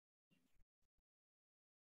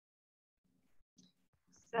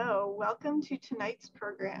So welcome to tonight's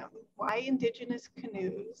program, Why Indigenous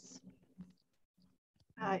Canoes,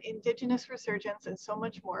 Indigenous Resurgence, and so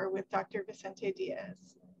much more with Dr. Vicente Diaz.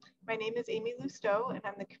 My name is Amy Lousteau, and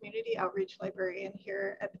I'm the Community Outreach Librarian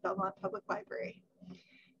here at the Belmont Public Library.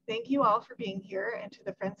 Thank you all for being here and to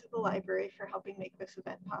the Friends of the Library for helping make this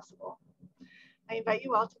event possible. I invite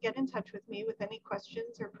you all to get in touch with me with any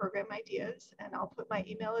questions or program ideas, and I'll put my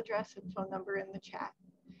email address and phone number in the chat.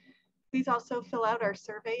 Please also fill out our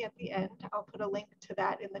survey at the end. I'll put a link to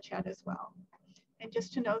that in the chat as well. And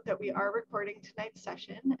just to note that we are recording tonight's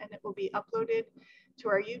session and it will be uploaded to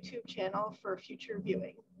our YouTube channel for future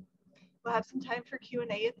viewing. We'll have some time for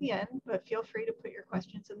Q&A at the end, but feel free to put your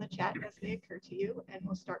questions in the chat as they occur to you, and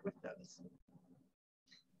we'll start with those.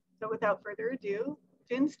 So without further ado,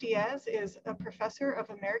 Vince Diaz is a professor of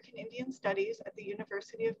American Indian Studies at the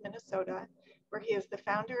University of Minnesota, where he is the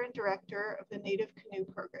founder and director of the Native Canoe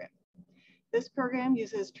Program. This program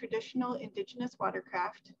uses traditional Indigenous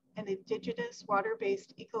watercraft and Indigenous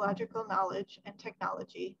water-based ecological knowledge and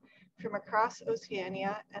technology from across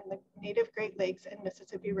Oceania and the native Great Lakes and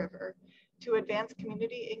Mississippi River to advance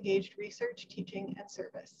community-engaged research, teaching, and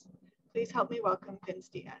service. Please help me welcome Vince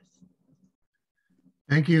Diaz.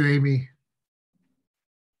 Thank you, Amy.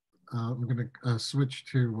 I'm going to switch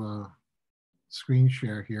to screen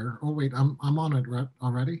share here. Oh, wait, I'm on it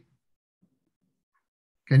already.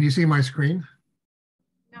 Can you see my screen?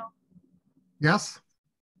 No. Yes?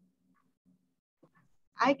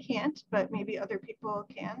 I can't, but maybe other people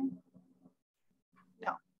can.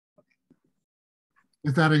 No. Okay.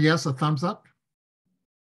 Is that a yes, a thumbs up?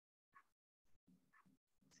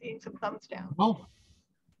 Seeing some thumbs down. Oh.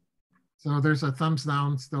 So there's a thumbs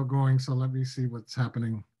down still going, so let me see what's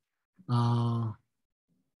happening.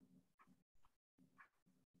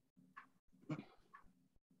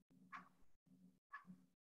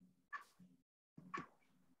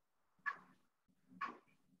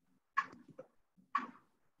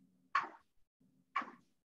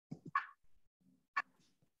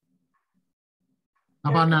 How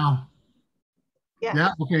about now? Yes. Yeah,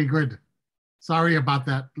 okay, good. Sorry about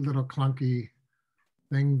that little clunky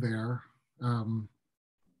thing there.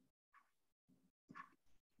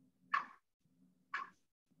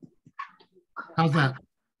 How's that?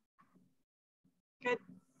 Good.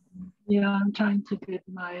 Yeah, I'm trying to get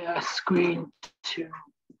my screen to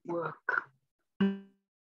work.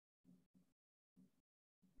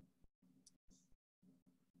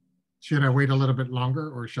 Should I wait a little bit longer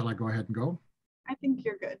or shall I go ahead and go? I think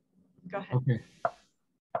you're good. Go ahead. Okay.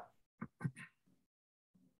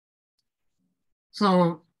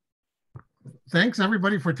 So thanks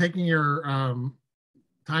everybody for taking your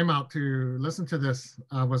time out to listen to this.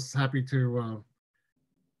 I was happy to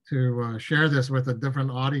share this with a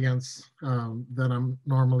different audience than I'm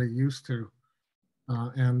normally used to.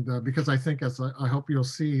 Because I think, as I hope you'll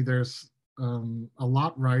see, there's a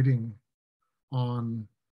lot riding on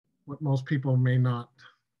what most people may not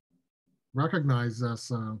recognize as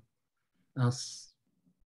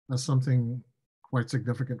something quite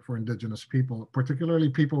significant for Indigenous people, particularly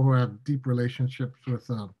people who have deep relationships with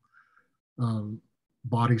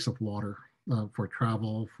bodies of water for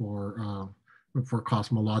travel, for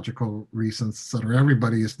cosmological reasons, etc.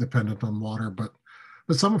 Everybody is dependent on water, but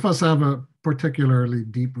some of us have a particularly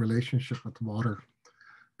deep relationship with water.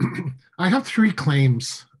 I have three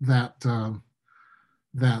claims that I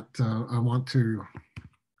want to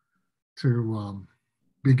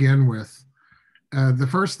begin with. The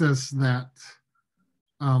first is that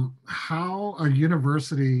how a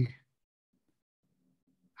university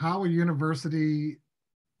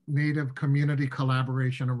Native community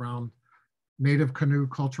collaboration around Native canoe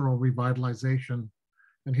cultural revitalization,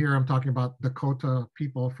 and here I'm talking about Dakota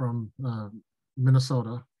people from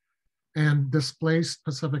Minnesota, and displaced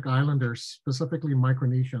Pacific Islanders, specifically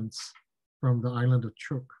Micronesians from the island of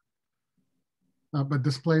Chuuk, but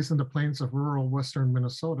displaced in the plains of rural Western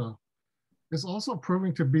Minnesota, is also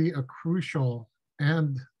proving to be a crucial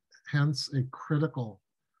and hence a critical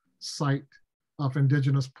site of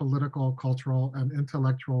Indigenous political, cultural, and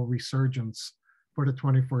intellectual resurgence for the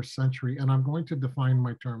 21st century. And I'm going to define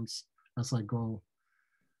my terms as I go.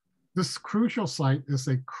 This crucial site is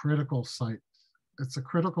a critical site. It's a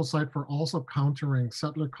critical site for also countering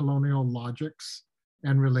settler colonial logics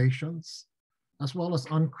and relations, as well as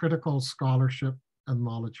uncritical scholarship and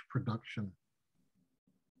knowledge production.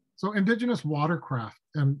 So Indigenous watercraft,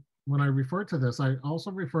 and when I refer to this, I also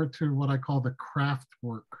refer to what I call the craft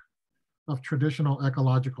work of traditional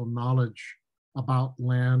ecological knowledge about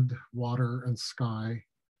land, water, and sky,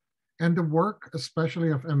 and the work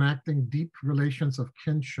especially of enacting deep relations of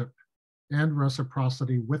kinship and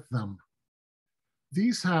reciprocity with them.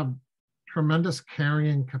 these have tremendous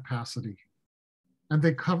carrying capacity, and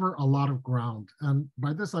they cover a lot of ground. And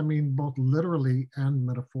by this, I mean both literally and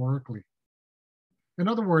metaphorically. In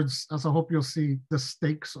other words, as I hope you'll see, the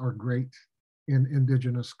stakes are great in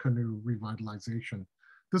indigenous canoe revitalization.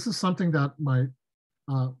 This is something that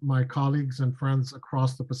my colleagues and friends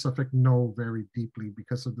across the Pacific know very deeply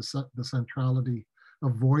because of the centrality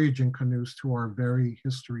of voyaging canoes to our very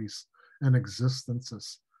histories and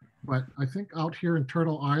existences. But I think out here in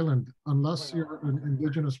Turtle Island, unless you're an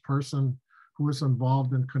indigenous person who is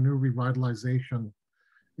involved in canoe revitalization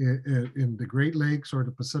in the Great Lakes or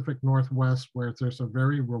the Pacific Northwest, where there's a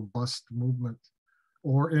very robust movement,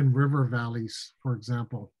 or in river valleys, for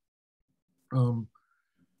example,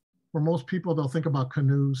 for most people, they'll think about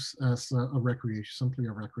canoes as a recreation, simply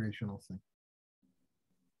a recreational thing.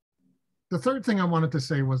 The third thing I wanted to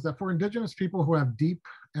say was that for indigenous people who have deep,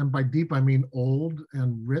 and by deep I mean old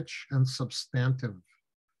and rich and substantive,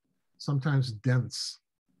 sometimes dense,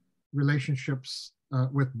 relationships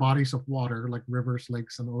with bodies of water like rivers,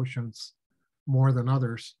 lakes, and oceans more than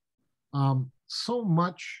others, so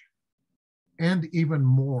much and even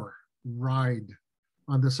more ride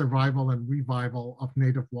on the survival and revival of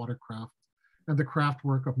native watercraft and the craft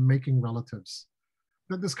work of making relatives.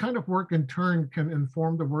 That this kind of work in turn can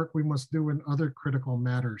inform the work we must do in other critical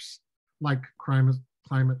matters like climate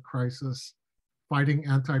crisis, fighting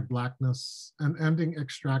anti-Blackness, and ending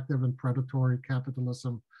extractive and predatory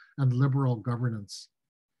capitalism and liberal governance.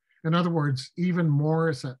 In other words, even more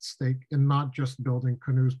is at stake in not just building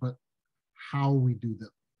canoes, but how we do them.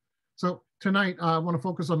 So tonight, I want to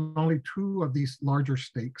focus on only two of these larger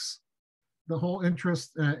stakes: the whole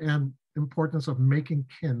interest and importance of making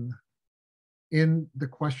kin in the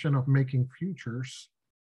question of making futures,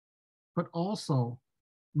 but also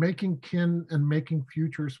making kin and making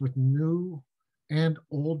futures with new and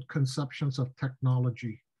old conceptions of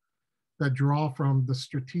technology that draw from the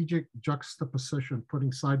strategic juxtaposition,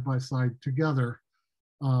 putting side by side together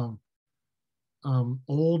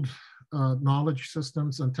old knowledge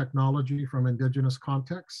systems and technology from indigenous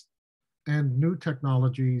contexts and new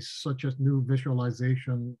technologies such as new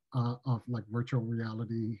visualization of like virtual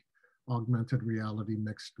reality, augmented reality,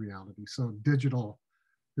 mixed reality. So digital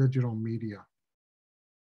media.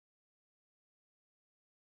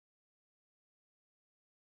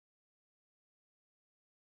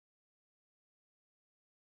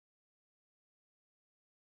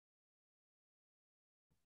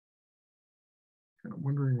 Kind of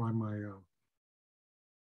wondering why my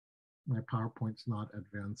PowerPoint's not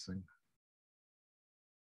advancing.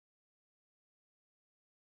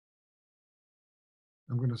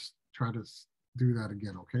 I'm going to try to do that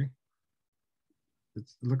again, okay? It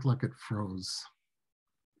looked like it froze.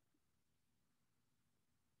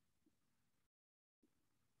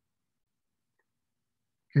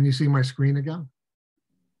 Can you see my screen again?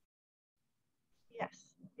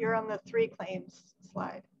 Yes, you're on the 3 claims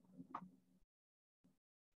slide.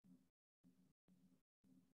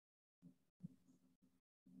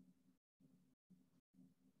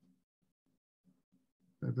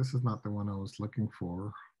 This is not the one I was looking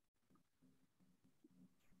for.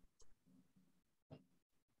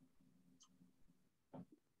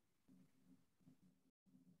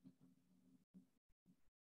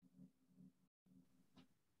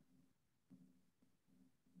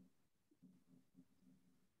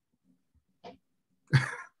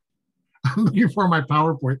 I'm looking for my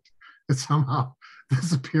PowerPoint. It somehow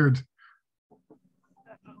disappeared.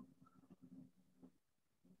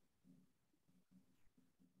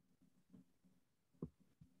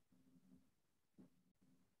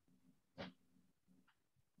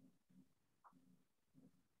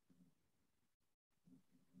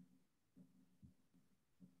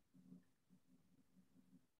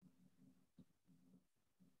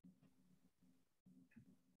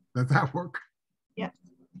 Does that work? Yes.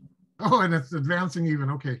 Oh, and it's advancing even.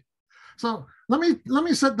 Okay. So let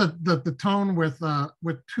me set the tone with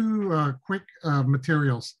 2 quick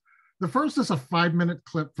materials. The first is a 5-minute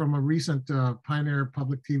clip from a recent Pioneer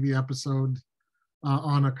Public TV episode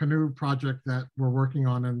on a canoe project that we're working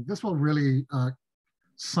on, and this will really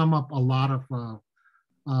sum up a lot of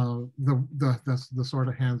the sort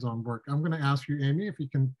of hands-on work. I'm going to ask you, Amy, if you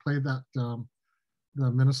can play that the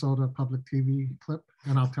Minnesota Public TV clip,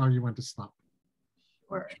 and I'll tell you when to stop.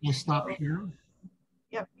 Sure. Should I stop here?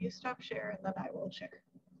 Yep, you stop share and then I will share.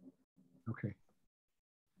 Okay.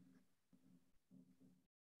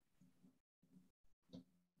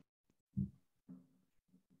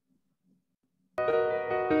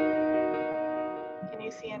 Can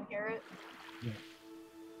you see and hear it? Yeah.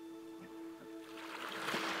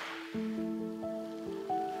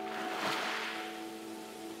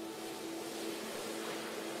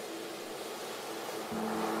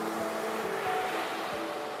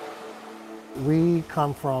 We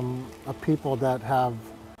come from a people that have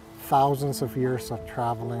thousands of years of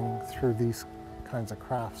traveling through these kinds of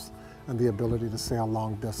crafts and the ability to sail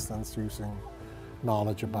long distance using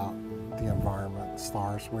knowledge about the environment,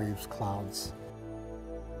 stars, waves, clouds.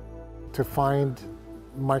 To find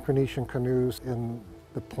Micronesian canoes in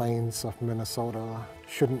the plains of Minnesota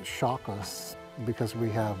shouldn't shock us because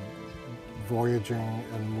we have voyaging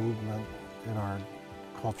and movement in our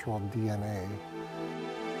cultural DNA.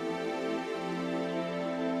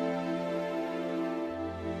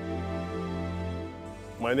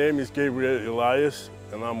 My name is Gabriel Elias,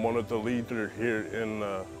 and I'm one of the leaders here in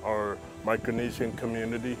our Micronesian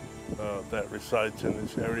community that resides in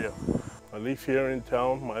this area. I live here in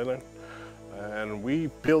town, Milan, and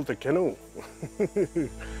we built a canoe.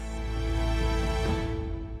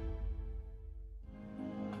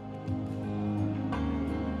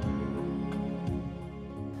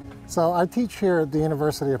 So I teach here at the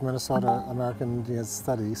University of Minnesota American Indian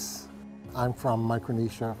Studies. I'm from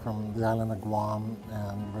Micronesia, from the island of Guam,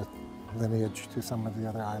 and with lineage to some of the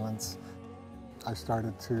other islands. I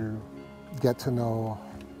started to get to know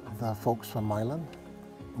the folks from Milan.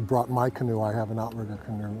 Brought my canoe. I have an outrigger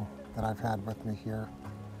canoe that I've had with me here.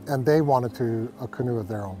 And they wanted a canoe of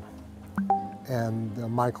their own. And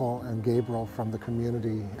Michael and Gabriel from the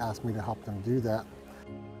community asked me to help them do that.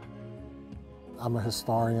 I'm a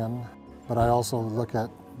historian, but I also look at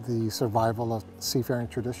the survival of seafaring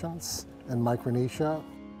traditions in Micronesia.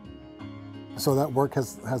 So that work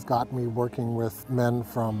has got me working with men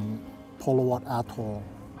from Polowat Atoll.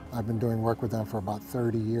 I've been doing work with them for about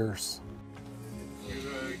 30 years.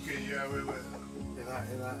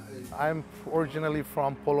 I'm originally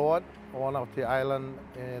from Polowat, one of the islands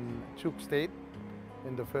in Chuk State,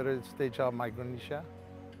 in the federal state of Micronesia,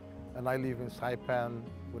 and I live in Saipan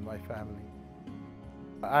with my family.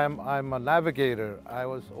 I'm a navigator. I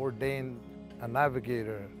was ordained a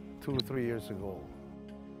navigator 2 or 3 years ago.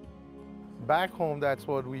 Back home, that's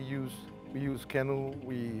what we use. We use canoe.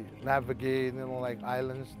 We navigate, like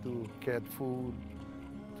islands to get food,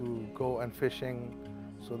 to go and fishing.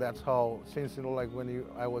 So that's how, since like when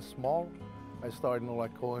I was small, I started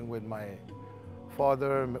like going with my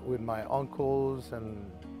father, with my uncles and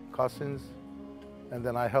cousins, and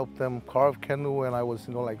then I helped them carve canoe, and I was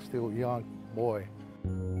like still a young boy.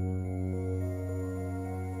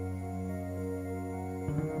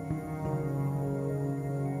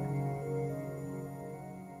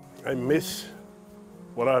 I miss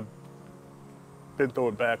what I've been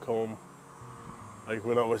doing back home. Like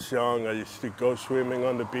when I was young, I used to go swimming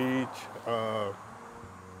on the beach,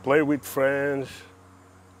 play with friends,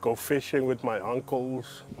 go fishing with my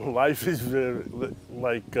uncles. Life is very,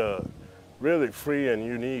 really free and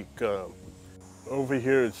unique. Over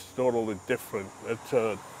here, it's totally different. It's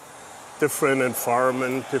a different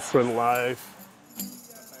environment, different life.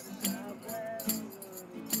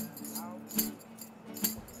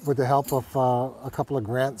 With the help of a couple of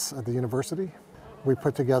grants at the university, we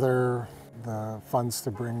put together the funds to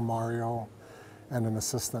bring Mario and an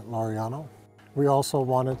assistant, Laureano. We also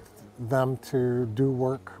wanted them to do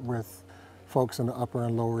work with folks in the upper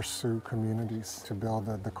and lower Sioux communities to build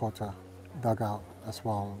a Dakota dugout as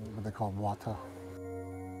well, what they call wata.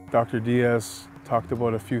 Dr. Diaz talked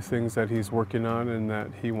about a few things that he's working on and that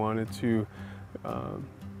he wanted to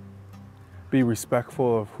be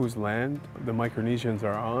respectful of whose land the Micronesians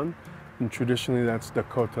are on, and traditionally that's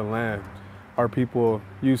Dakota land. Our people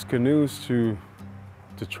use canoes to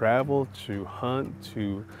travel, to hunt,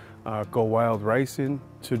 to go wild ricing,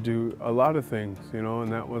 to do a lot of things,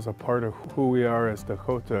 and that was a part of who we are as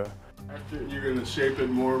Dakota. After you're going to shape it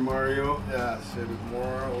more, Mario? Yeah, shape it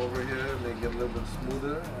more over here, make it a little bit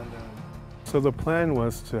smoother. And then... So the plan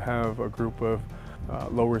was to have a group of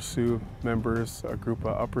Lower Sioux members, a group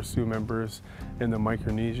of Upper Sioux members, and the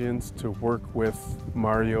Micronesians to work with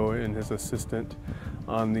Mario and his assistant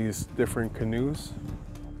on these different canoes.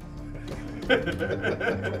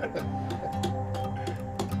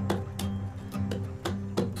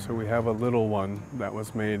 So we have a little one that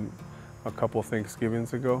was made a couple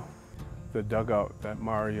Thanksgivings ago. The dugout that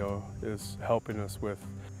Mario is helping us with.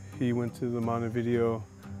 He went to the Montevideo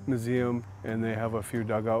Museum and they have a few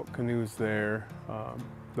dugout canoes there.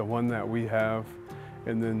 The one that we have,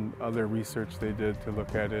 and then other research they did to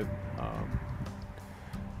look at it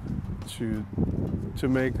to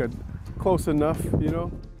make it close enough, Yeah.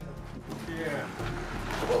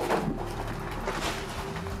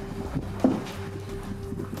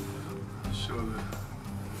 Show the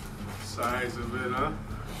size of it, huh?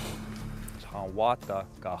 Wata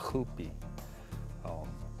gahupi.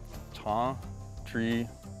 Chang, tree,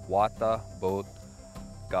 wata, boat.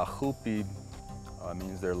 Gahupi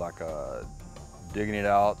means they're like a digging it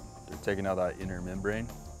out. They're taking out that inner membrane.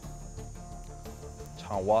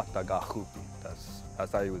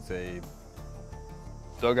 That's how you would say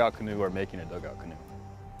dugout canoe or making a dugout canoe.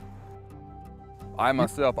 I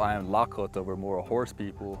myself, I am Lakota. We're more horse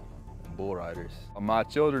people and bull riders. My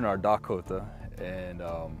children are Dakota, and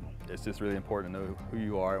it's just really important to know who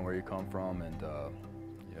you are and where you come from, and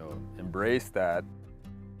you know, embrace that.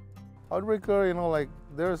 Outbreaker, you know, like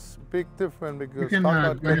there's big difference because can,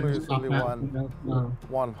 dugout go ahead canoe and is stop only that.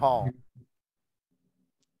 one hull.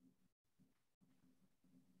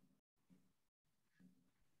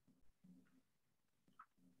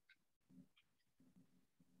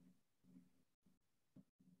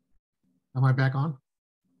 Am I back on?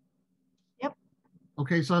 Yep.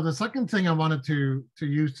 Okay, so the second thing I wanted to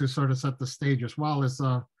use to sort of set the stage as well is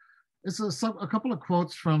a couple of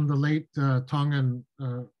quotes from the late Tongan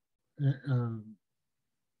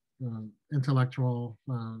intellectual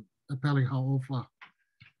Apeli Hau'ofa,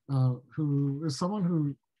 who is someone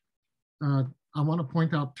who I want to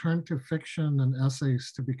point out turned to fiction and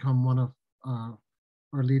essays to become one of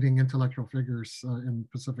our leading intellectual figures in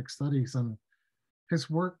Pacific studies, and his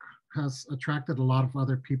work has attracted a lot of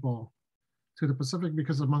other people to the Pacific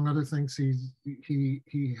because, among other things,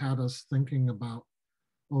 he had us thinking about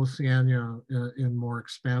Oceania in more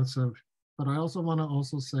expansive, but I also want to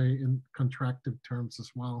also say in contractive terms as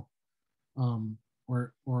well,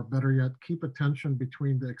 or better yet, keep attention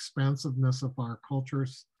between the expansiveness of our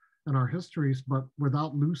cultures and our histories, but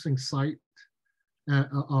without losing sight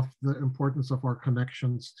of the importance of our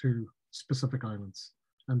connections to specific islands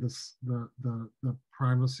and the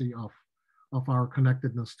primacy of our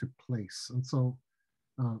connectedness to place. And so,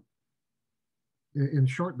 in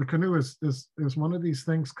short, the canoe is one of these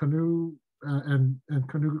things. Canoe and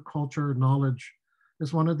canoe culture knowledge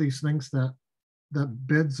is one of these things that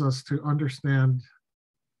bids us to understand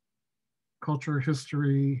culture,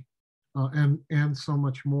 history, and so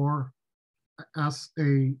much more as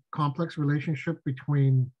a complex relationship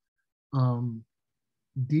between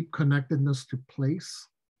deep connectedness to place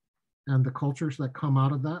and the cultures that come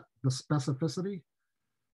out of that, the specificity,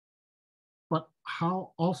 but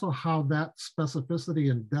how that specificity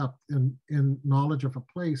and depth in knowledge of a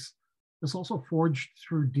place is also forged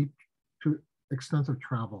through deep to extensive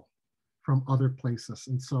travel from other places.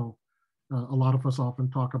 And so a lot of us often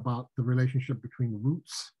talk about the relationship between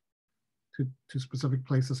routes to specific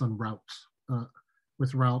places and routes,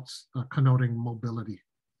 with routes connoting mobility.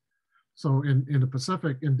 So in the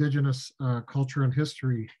Pacific, indigenous culture and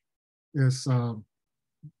history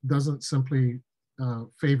doesn't simply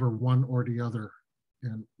favor one or the other,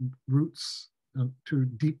 and roots to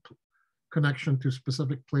deep connection to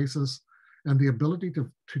specific places and the ability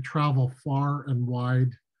to travel far and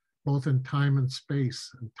wide, both in time and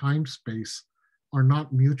time space are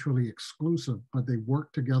not mutually exclusive, but they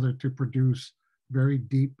work together to produce very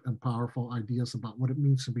deep and powerful ideas about what it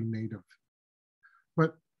means to be native.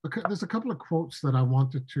 But there's a couple of quotes that I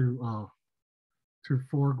wanted to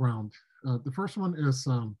foreground. The first one is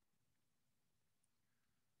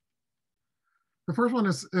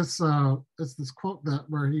this quote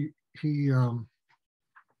where he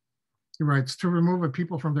writes, "To remove a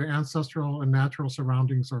people from their ancestral and natural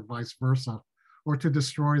surroundings or vice versa, or to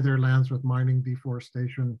destroy their lands with mining,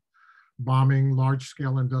 deforestation, bombing,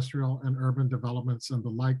 large-scale industrial and urban developments and the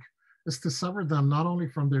like, is to sever them not only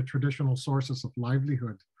from their traditional sources of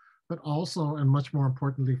livelihood, but also, and much more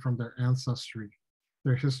importantly, from their ancestry,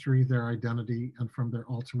 their history, their identity, and from their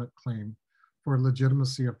ultimate claim for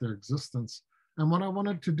legitimacy of their existence." And what I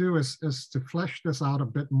wanted to do is to flesh this out a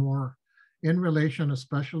bit more in relation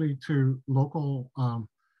especially to local,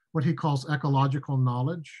 what he calls ecological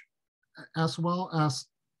knowledge, as well as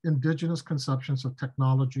indigenous conceptions of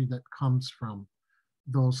technology that comes from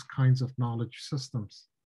those kinds of knowledge systems.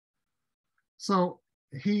 So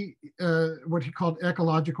what he called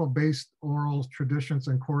ecological based oral traditions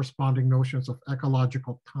and corresponding notions of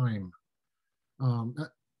ecological time.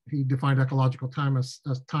 He defined ecological time as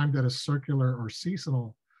time that is circular or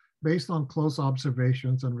seasonal, based on close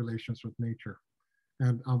observations and relations with nature.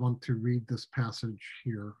 And I want to read this passage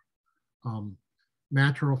here.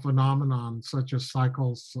 Natural phenomenon such as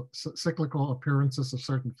cyclical appearances of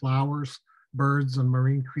certain flowers, birds and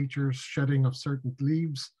marine creatures, shedding of certain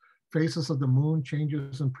leaves, phases of the moon,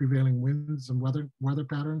 changes in prevailing winds and weather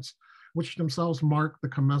patterns, which themselves mark the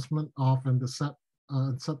commencement of and set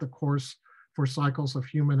the course for cycles of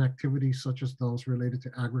human activities such as those related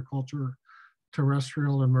to agriculture,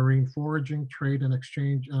 terrestrial and marine foraging, trade and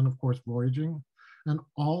exchange, and of course voyaging, and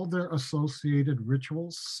all their associated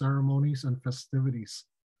rituals, ceremonies, and festivities.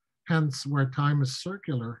 Hence, where time is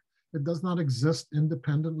circular, It does not exist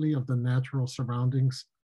independently of the natural surroundings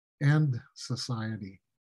and society.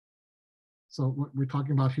 So what we're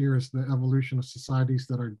talking about here is the evolution of societies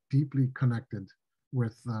that are deeply connected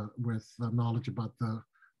with knowledge about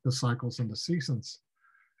the cycles and the seasons.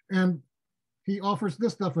 And he offers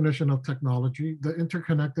this definition of technology: the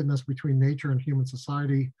interconnectedness between nature and human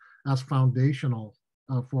society as foundational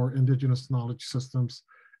for indigenous knowledge systems,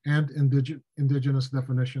 and indigenous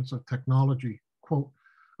definitions of technology. Quote,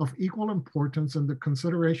 of equal importance in the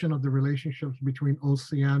consideration of the relationships between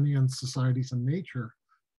Oceanian societies and nature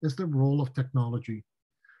is the role of technology.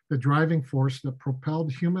 The driving force that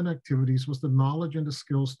propelled human activities was the knowledge and the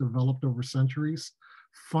skills developed over centuries,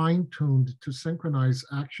 fine-tuned to synchronize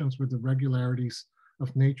actions with the regularities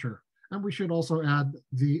of nature. And we should also add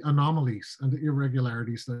the anomalies and the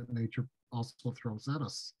irregularities that nature also throws at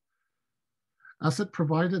us. As it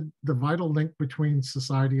provided the vital link between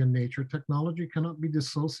society and nature, technology cannot be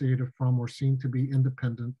dissociated from or seen to be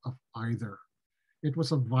independent of either. It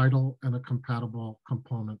was a vital and a compatible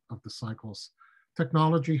component of the cycles.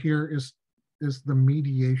 Technology here is the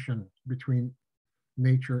mediation between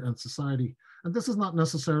nature and society. And this is not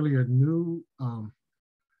necessarily a new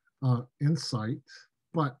insight,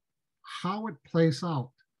 but how it plays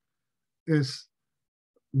out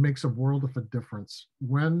makes a world of a difference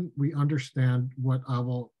when we understand what I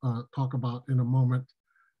will talk about in a moment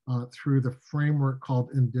through the framework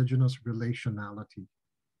called indigenous relationality.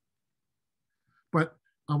 But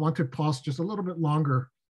I want to pause just a little bit longer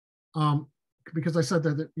because I said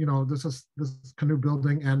that this is canoe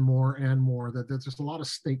building and more, that there's just a lot of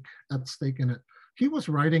at stake in it. He was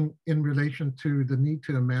writing in relation to the need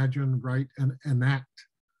to imagine, write, and enact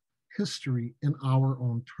history in our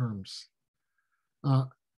own terms.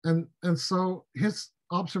 And so his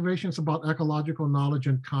observations about ecological knowledge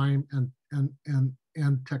and time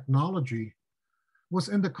and technology was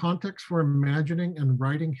in the context for imagining and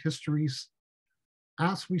writing histories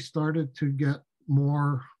as we started to get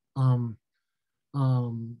more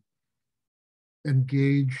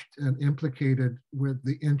engaged and implicated with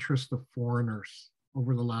the interest of foreigners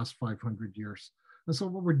over the last 500 years. And so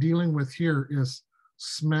what we're dealing with here is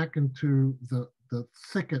smack into the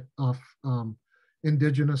thicket of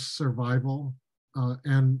indigenous survival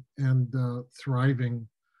and thriving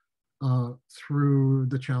through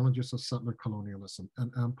the challenges of settler colonialism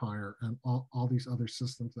and empire and all these other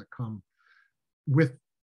systems that come with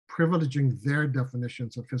privileging their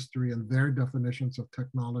definitions of history and their definitions of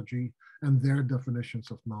technology and their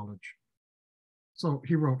definitions of knowledge. So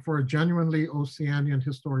he wrote, for a genuinely Oceanian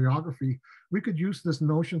historiography, we could use this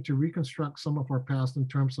notion to reconstruct some of our past in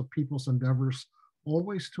terms of people's endeavors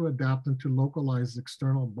always to adapt and to localize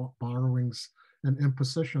external borrowings and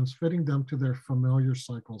impositions, fitting them to their familiar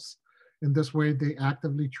cycles. In this way, they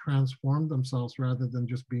actively transform themselves rather than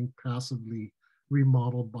just being passively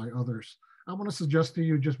remodeled by others. I want to suggest to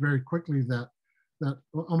you just very quickly that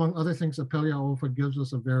among other things, Apelya Ofa gives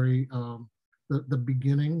us a very, the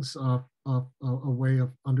beginnings of a way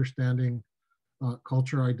of understanding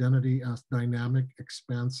culture identity as dynamic,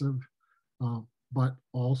 expansive, but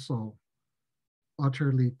also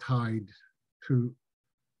utterly tied to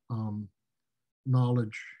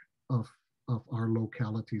knowledge of our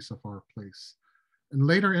localities, of our place. And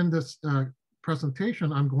later in this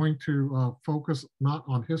presentation, I'm going to focus not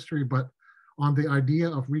on history, but on the idea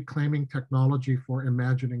of reclaiming technology for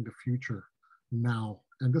imagining the future now.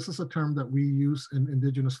 And this is a term that we use in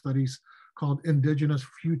Indigenous studies called indigenous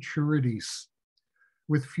futurities.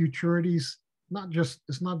 With futurities,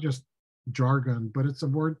 it's not just jargon, but it's a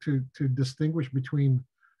word to distinguish between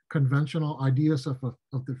conventional ideas of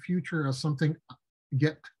the future as something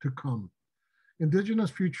yet to come.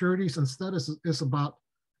 Indigenous futurities instead is about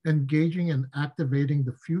engaging and activating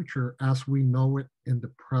the future as we know it in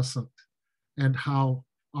the present, and how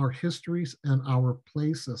our histories and our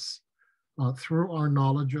places through our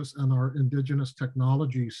knowledges and our indigenous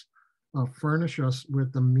technologies furnish us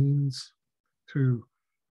with the means to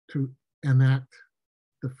enact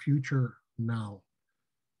the future now.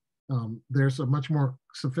 There's a much more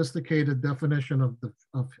sophisticated definition of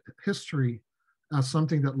history as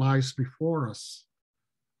something that lies before us,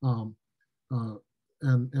 and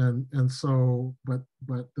so, but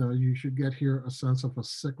you should get here a sense of a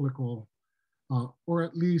cyclical, or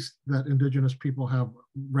at least that indigenous people have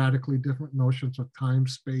radically different notions of time,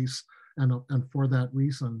 space, and for that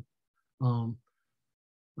reason,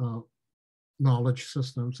 knowledge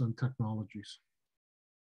systems and technologies.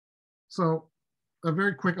 So a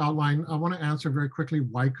very quick outline. I want to answer very quickly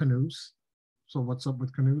why canoes. So what's up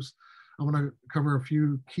with canoes? I want to cover a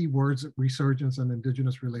few key words, resurgence and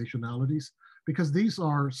indigenous relationalities, because these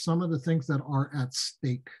are some of the things that are at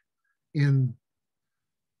stake in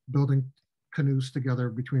building canoes together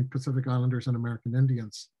between Pacific Islanders and American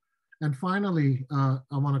Indians. And finally, I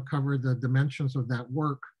want to cover the dimensions of that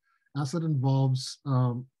work as it involves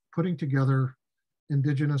putting together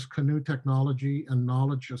indigenous canoe technology and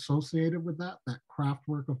knowledge associated with that craft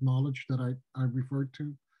work of knowledge that I referred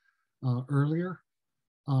to earlier,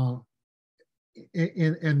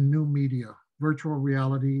 in new media, virtual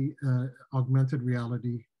reality, augmented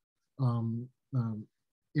reality,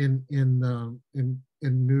 in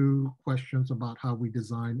new questions about how we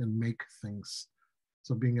design and make things.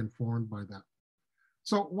 So being informed by that.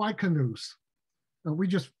 So why canoes?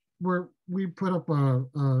 We put up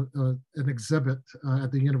an exhibit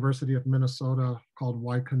at the University of Minnesota called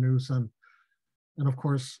Why Canoes, and of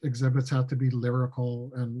course exhibits have to be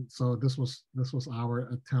lyrical, and so this was our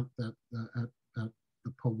attempt at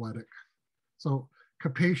the poetic. So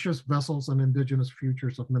capacious vessels and indigenous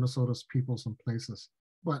futures of Minnesota's peoples and places.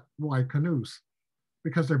 But why canoes?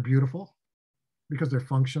 Because they're beautiful, because they're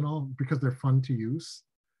functional, because they're fun to use,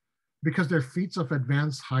 because they're feats of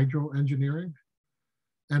advanced hydro engineering,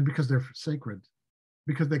 and because they're sacred,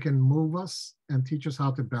 because they can move us and teach us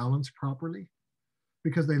how to balance properly,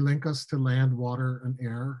 because they link us to land, water, and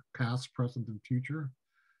air, past, present, and future,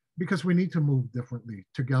 because we need to move differently,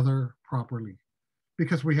 together, properly,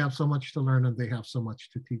 because we have so much to learn and they have so much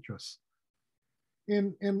to teach us.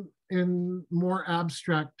 In more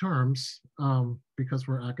abstract terms, because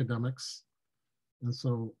we're academics, and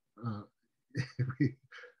so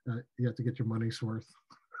you have to get your money's worth.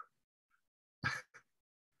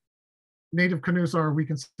 Native canoes are, we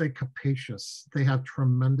can say, capacious. They have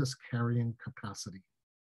tremendous carrying capacity.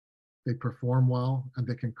 They perform well and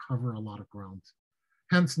they can cover a lot of ground.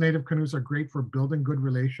 Hence, native canoes are great for building good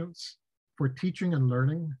relations, for teaching and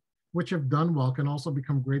learning, which if done well can also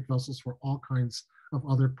become great vessels for all kinds of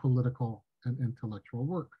other political and intellectual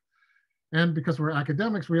work. And because we're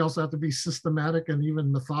academics, we also have to be systematic and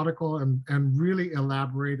even methodical and really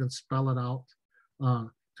elaborate and spell it out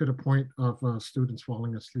to the point of students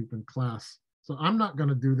falling asleep in class. So I'm not going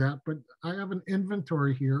to do that, but I have an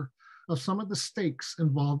inventory here of some of the stakes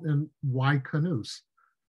involved in why canoes.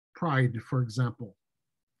 Pride, for example,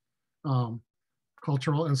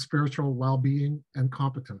 cultural and spiritual well-being and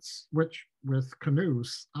competence, which with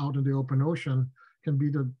canoes out in the open ocean can be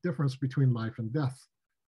the difference between life and death.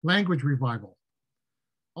 Language revival.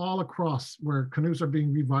 All across where canoes are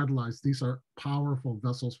being revitalized, these are powerful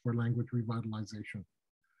vessels for language revitalization.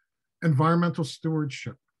 Environmental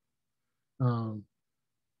stewardship,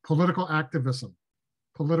 political activism,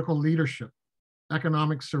 political leadership,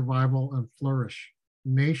 economic survival and flourish,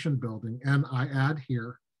 nation building, and I add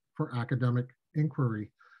here for academic inquiry,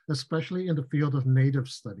 especially in the field of Native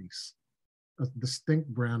studies, a distinct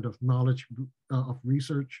brand of knowledge, of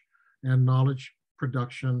research and knowledge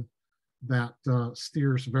production that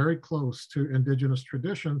steers very close to indigenous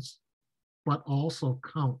traditions, but also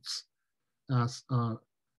counts as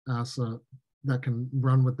that can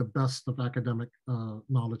run with the best of academic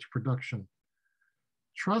knowledge production.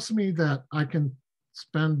 Trust me that I can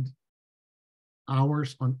spend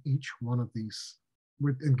hours on each one of these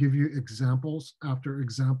and give you examples after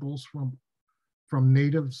examples from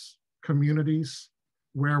natives, communities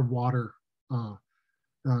where water,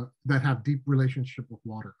 that have deep relationship with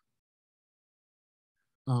water.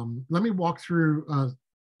 Let me walk through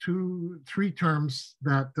three terms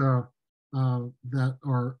that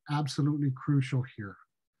are absolutely crucial here.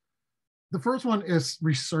 The first one is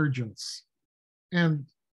resurgence. And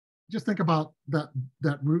just think about that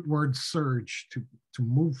root word surge, to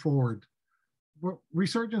move forward.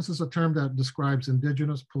 Resurgence is a term that describes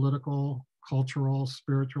indigenous political, cultural,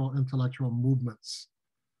 spiritual, intellectual movements,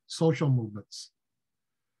 social movements,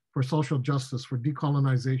 for social justice, for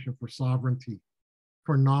decolonization, for sovereignty,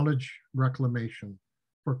 for knowledge reclamation,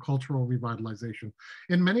 for cultural revitalization.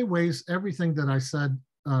 In many ways, everything that I said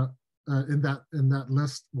in that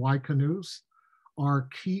list, why canoes, are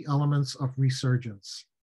key elements of resurgence.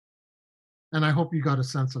 And I hope you got a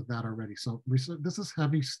sense of that already. So this is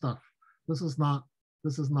heavy stuff. This is not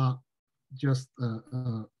just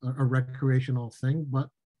a recreational thing, but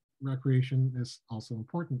recreation is also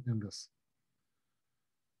important in this.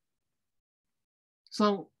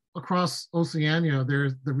 So across Oceania,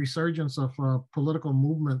 there's the resurgence of political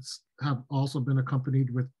movements have also been accompanied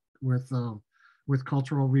with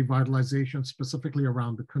cultural revitalization, specifically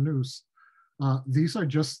around the canoes. These are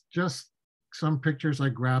just some pictures I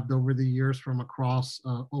grabbed over the years from across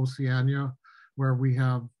Oceania, where we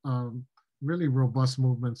have really robust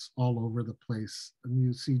movements all over the place. And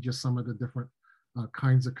you see just some of the different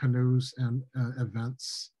kinds of canoes and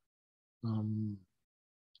events.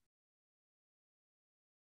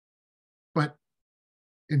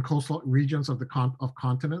 in coastal regions of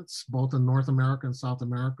continents, both in North America and South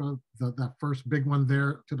America. That first big one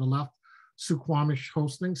there to the left, Suquamish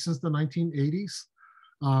hosting since the 1980s,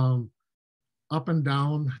 up and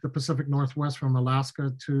down the Pacific Northwest from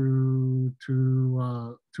Alaska to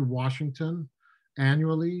Washington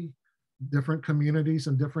annually. Different communities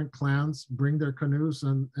and different clans bring their canoes,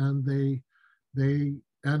 and they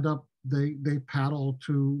paddle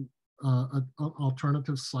to an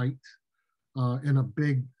alternative site in a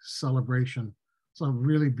big celebration. Some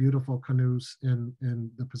really beautiful canoes in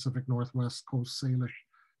the Pacific Northwest, Coast Salish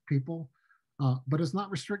people, but it's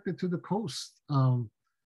not restricted to the coast. And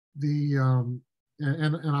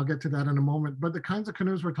I'll get to that in a moment. But the kinds of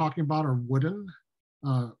canoes we're talking about are wooden,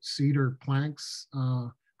 cedar planks,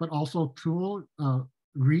 but also tool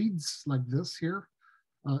reeds like this here.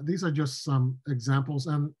 These are just some examples,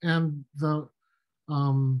 in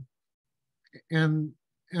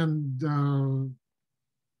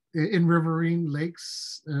riverine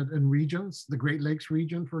lakes and regions, the Great Lakes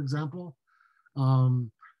region, for example.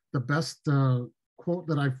 The best quote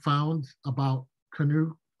that I found about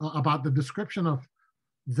canoe, about the description of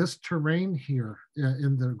this terrain here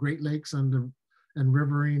in the Great Lakes and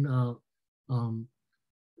riverine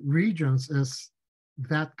regions is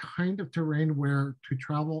that kind of terrain where to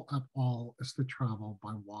travel at all is to travel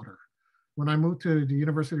by water. When I moved to the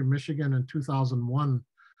University of Michigan in 2001,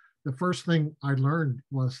 the first thing I learned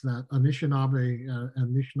was that Anishinaabe,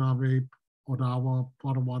 Odawa,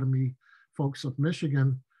 Potawatomi folks of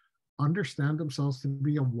Michigan understand themselves to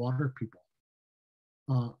be a water people.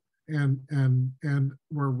 And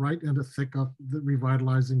we're right in the thick of the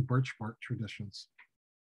revitalizing birch bark traditions.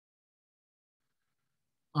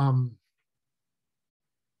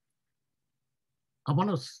 I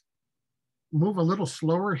want to move a little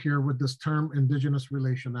slower here with this term indigenous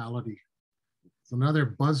relationality. It's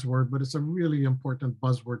another buzzword, but it's a really important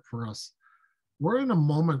buzzword for us. We're in a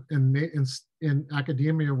moment in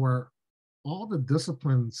academia where all the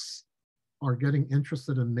disciplines are getting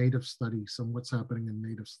interested in Native studies and what's happening in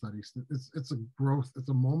Native studies. It's a growth, it's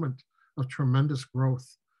a moment of tremendous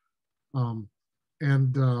growth. And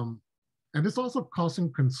it's also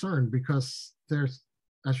causing concern because there's,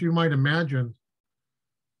 as you might imagine,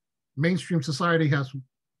 mainstream society has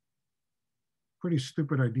pretty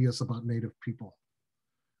stupid ideas about Native people.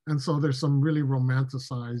 And so there's some really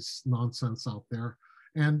romanticized nonsense out there.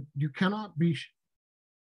 And you cannot be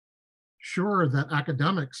sure that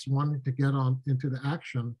academics wanting to get on into the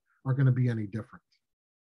action are going to be any different.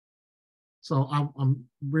 So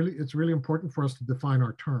it's really important for us to define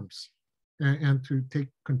our terms and to take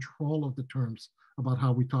control of the terms about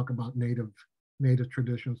how we talk about Native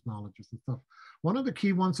traditions, knowledges, and stuff. One of the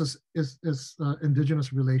key ones is indigenous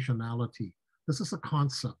relationality. This is a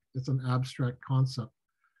concept. It's an abstract concept,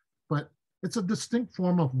 but it's a distinct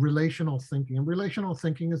form of relational thinking. And relational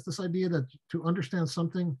thinking is this idea that to understand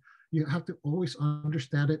something, you have to always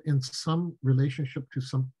understand it in some relationship to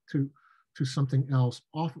something else.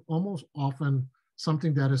 Almost often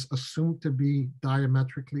something that is assumed to be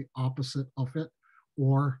diametrically opposite of it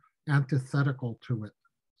or antithetical to it.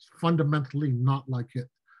 It's fundamentally not like it.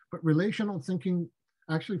 But relational thinking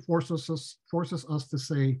actually forces us to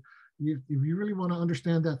say, if you really want to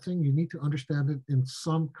understand that thing, you need to understand it in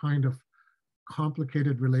some kind of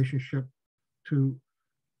complicated relationship to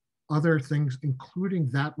other things, including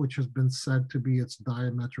that which has been said to be its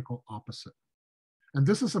diametrical opposite. And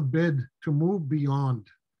this is a bid to move beyond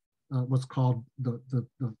what's called the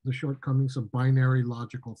shortcomings of binary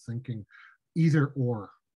logical thinking, either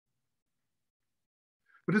or.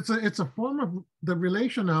 But it's a form of the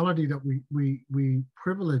relationality that we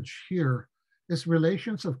privilege here is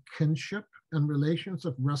relations of kinship and relations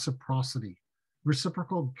of reciprocity,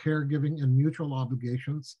 reciprocal caregiving and mutual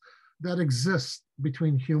obligations that exist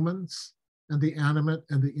between humans and the animate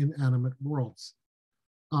and the inanimate worlds.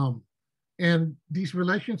 And these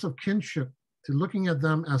relations of kinship, to looking at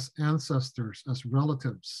them as ancestors, as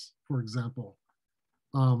relatives, for example,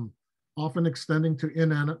 often extending to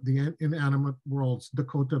the inanimate worlds.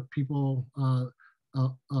 Dakota people,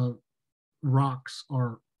 rocks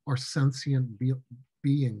are sentient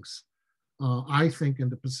beings. I think in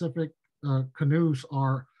the Pacific, canoes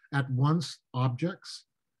are at once objects,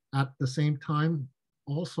 at the same time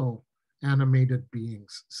also animated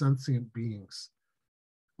beings, sentient beings.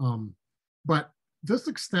 But this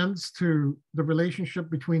extends to the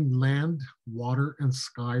relationship between land, water, and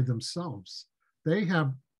sky themselves. They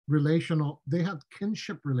have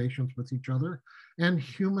kinship relations with each other, and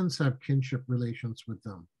humans have kinship relations with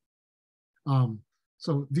them.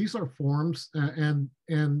 So these are forms,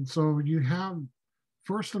 and so you have,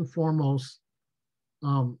 first and foremost,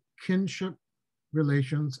 kinship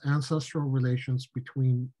relations, ancestral relations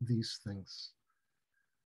between these things.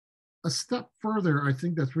 A step further, I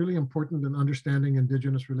think that's really important in understanding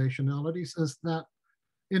indigenous relationalities is that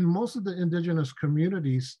in most of the indigenous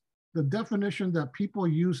communities, the definition that people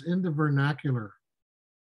use in the vernacular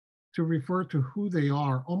to refer to who they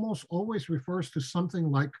are almost always refers to something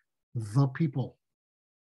like the people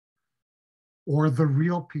or the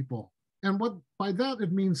real people. And what by that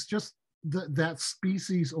it means just that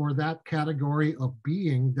species or that category of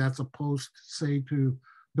being that's opposed, say, to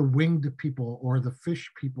the winged people or the fish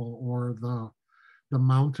people or the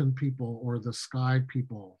mountain people or the sky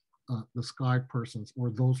people, the sky persons or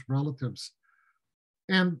those relatives.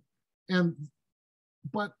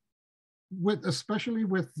 But especially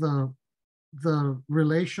with the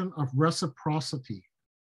relation of reciprocity.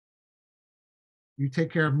 You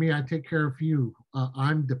take care of me, I take care of you.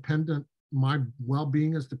 I'm dependent, my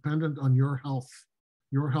well-being is dependent on your health.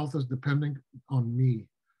 Your health is dependent on me.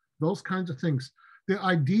 Those kinds of things. The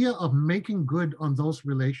idea of making good on those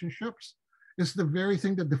relationships is the very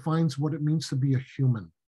thing that defines what it means to be a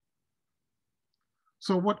human.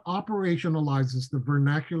 So what operationalizes the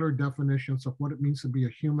vernacular definitions of what it means to be a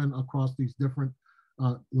human across these different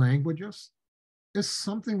languages is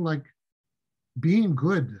something like being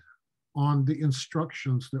good on the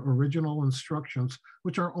instructions, the original instructions,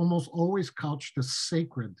 which are almost always couched as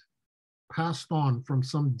sacred, passed on from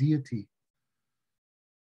some deity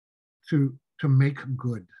to make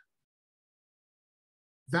good.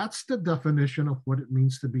 That's the definition of what it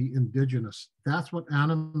means to be indigenous. That's what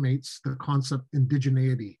animates the concept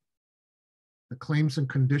indigeneity, the claims and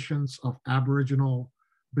conditions of Aboriginal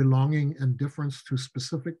belonging and difference to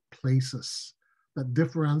specific places that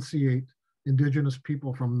differentiate indigenous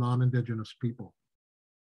people from non-indigenous people.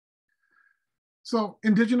 So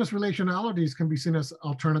indigenous relationalities can be seen as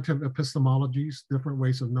alternative epistemologies, different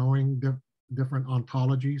ways of knowing, different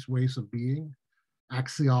ontologies, ways of being,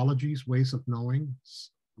 axiologies, ways of knowing.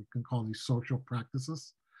 We can call these social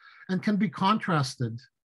practices, and can be contrasted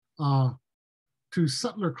to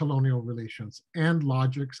settler colonial relations and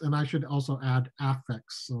logics. And I should also add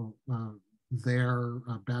affects. So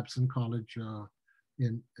Babson College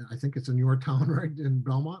I think it's in your town, right, in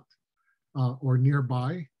Belmont or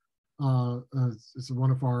nearby. It's one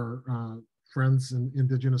of our friends in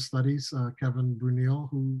Indigenous Studies, Kevin Brunel,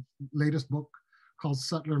 whose latest book called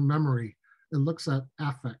Settler Memory. It looks at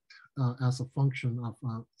affect as a function of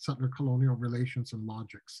settler colonial relations and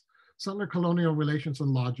logics. Settler colonial relations and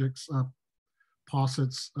logics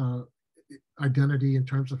posits identity in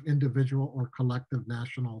terms of individual or collective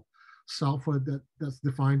national selfhood that's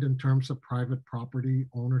defined in terms of private property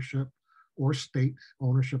ownership or state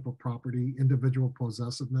ownership of property, individual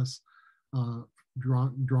possessiveness,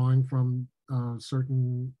 drawing from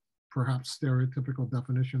certain perhaps stereotypical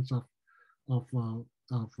definitions of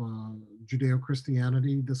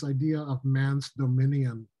Judeo-Christianity, this idea of man's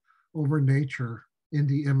dominion over nature in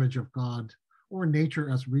the image of God, or nature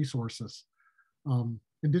as resources.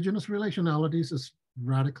 Indigenous relationalities is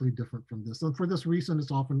radically different from this. And for this reason,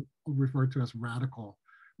 it's often referred to as radical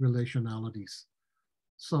relationalities.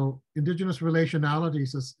 So indigenous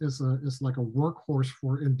relationalities is like a workhorse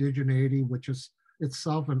for indigeneity, which is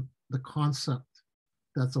itself the concept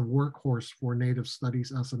that's a workhorse for Native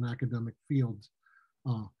studies as an academic field.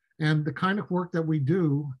 And the kind of work that we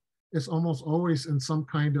do is almost always in some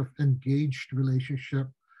kind of engaged relationship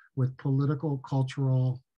with political,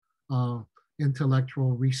 cultural,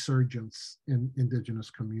 intellectual resurgence in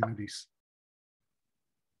indigenous communities.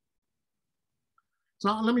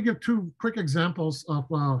 So let me give two quick examples of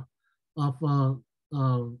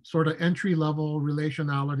sort of entry-level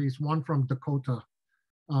relationalities. One from Dakota.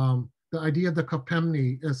 The idea of the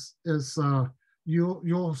kapemni is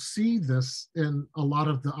you'll see this in a lot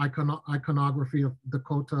of the iconography of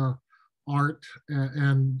Dakota art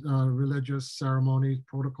and religious ceremonies,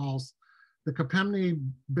 protocols. The kapemni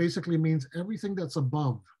basically means everything that's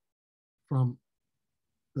above, from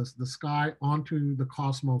the sky onto the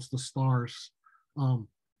cosmos, the stars,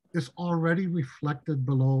 is already reflected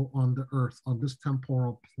below on the earth, on this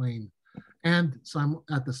temporal plane. And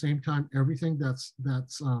at the same time, everything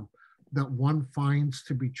that one finds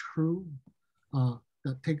to be true,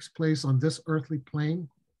 that takes place on this earthly plane,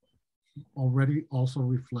 already also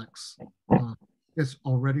reflects, it's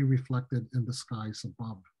already reflected in the skies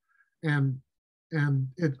above. And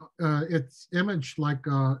it's imaged like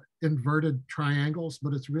inverted triangles,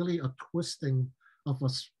 but it's really a twisting of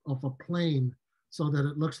a plane so that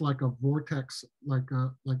it looks like a vortex, like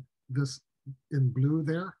this in blue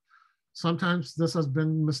there. Sometimes this has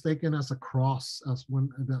been mistaken as a cross, as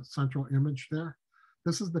that central image there.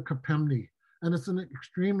 This is the kapemni. And it's an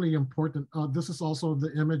extremely important, this is also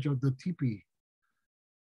the image of the teepee.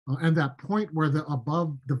 And that point where the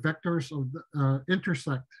above the vectors of the,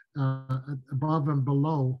 intersect above and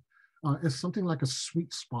below is something like a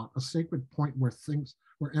sweet spot, a sacred point where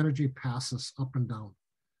where energy passes up and down.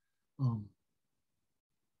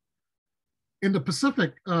 In the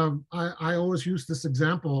Pacific, I always use this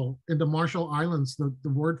example. In the Marshall Islands, the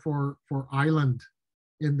word for island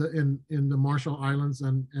in the Marshall Islands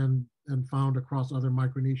and found across other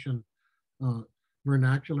Micronesian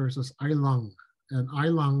vernaculars is ailang. And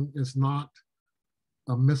ailang is not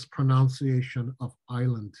a mispronunciation of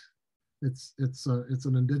island. It's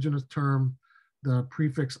an indigenous term. The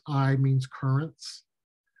prefix I means currents,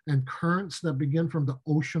 and currents that begin from the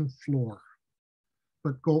ocean floor,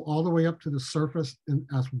 but go all the way up to the surface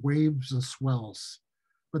as waves and swells.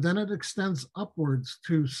 But then it extends upwards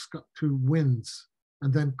to winds,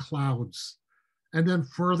 and then clouds, and then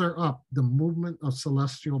further up, the movement of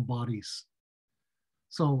celestial bodies.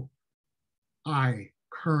 So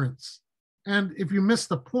currents. And if you miss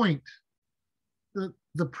the point,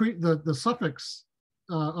 the suffix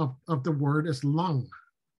of the word is lang.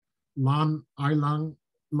 Lan, ailang,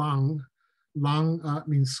 lang. Lang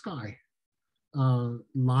means sky.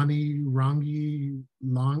 Lani, Rangi,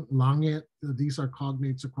 Langit, these are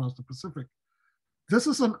cognates across the Pacific. This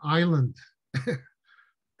is an island.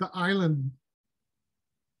 The island,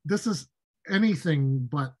 this is anything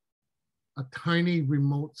but a tiny,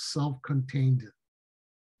 remote, self-contained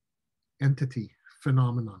entity,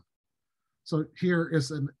 phenomenon. So here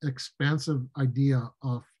is an expansive idea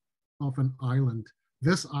of an island.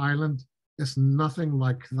 This island is nothing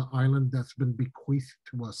like the island that's been bequeathed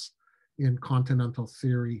to us in continental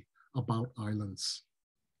theory about islands.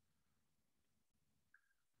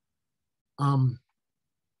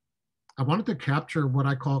 I wanted to capture what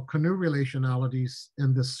I call canoe relationalities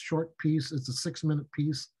in this short piece. It's a 6-minute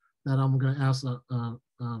piece that I'm going to ask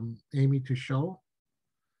Amy to show.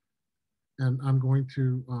 And I'm going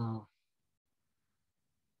to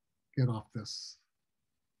get off this.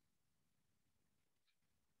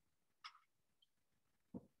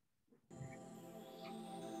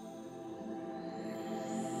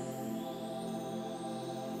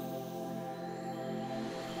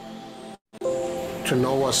 To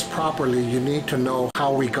know us properly, you need to know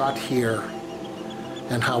how we got here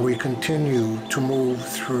and how we continue to move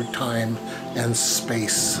through time and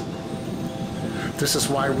space. This is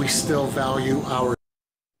why we still value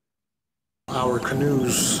our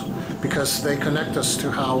canoes, because they connect us to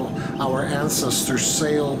how our ancestors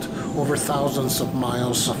sailed over thousands of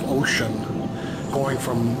miles of ocean, going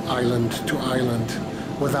from island to island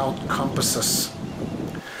without compasses.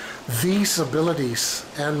 These abilities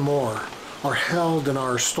and more are held in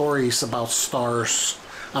our stories about stars,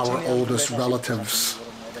 our oldest relatives.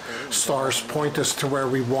 Stars point us to where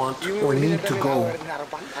we want or need to go,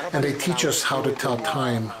 and they teach us how to tell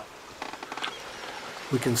time.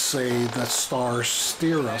 We can say that stars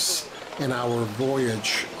steer us in our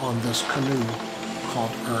voyage on this canoe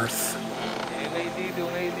called Earth.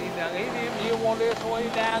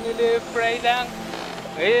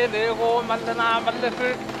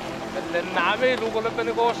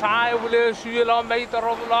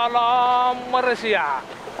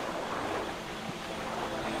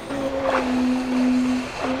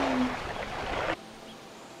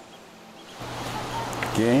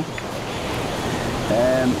 Okay,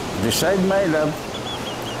 and beside my love,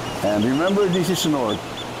 and remember this is north.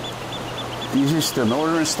 This is the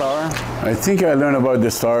northern star. I think I learned about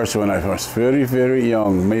the stars when I was very, very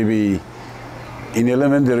young, maybe in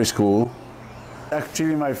elementary school.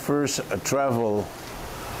 Actually, my first travel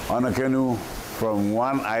on a canoe from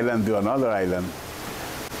one island to another island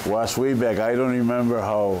was way back. I don't remember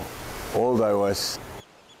how old I was.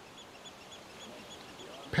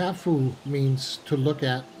 Pafu means to look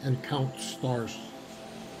at and count stars.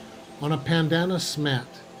 On a pandanus mat,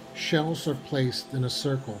 shells are placed in a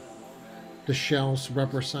circle. The shells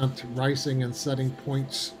represent rising and setting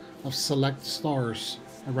points of select stars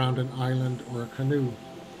around an island or a canoe.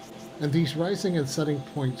 And these rising and setting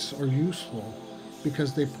points are useful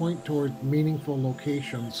because they point toward meaningful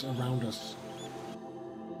locations around us.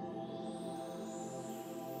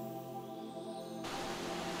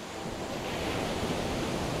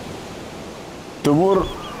 Tumur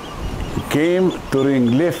came during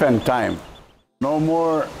Lifan time. No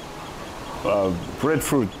more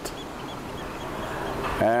breadfruit.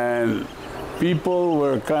 And people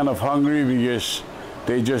were kind of hungry because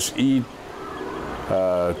they just eat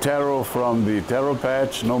taro from the taro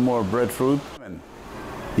patch, no more breadfruit.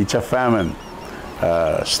 It's a famine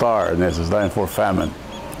star, and this is line for famine.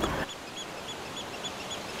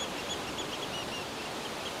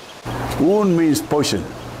 Un means poison.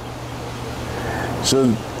 So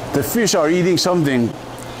the fish are eating something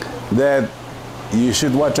that you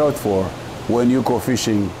should watch out for when you go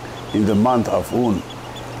fishing in the month of Un.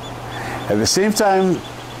 At the same time,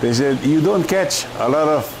 they said you don't catch a lot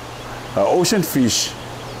of ocean fish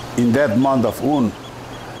in that month of Un,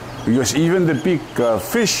 because even the big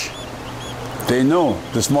fish, they know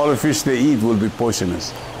the smaller fish they eat will be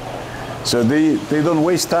poisonous. So they don't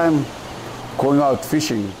waste time going out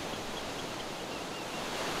fishing.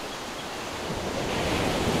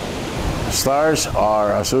 Stars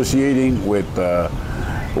are associating with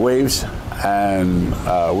waves and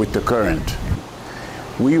with the current.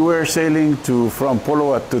 We were sailing from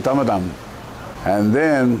Poloat to Tamadam, and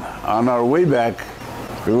then on our way back,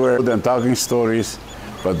 we were then talking stories,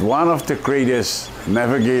 but one of the greatest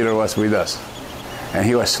navigator was with us, and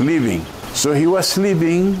he was sleeping. So he was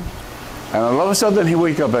sleeping, and all of a sudden he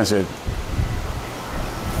woke up and said,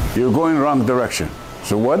 "You're going wrong direction."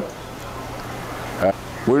 So what?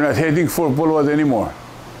 We're not heading for Poloat anymore.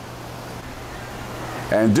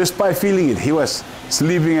 And just by feeling it, he was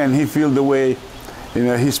sleeping and he felt the way,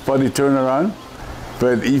 his body turn around.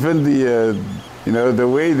 But even the, the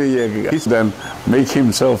way he then make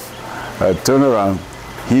himself turn around,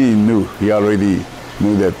 he already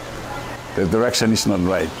knew that the direction is not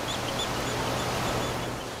right.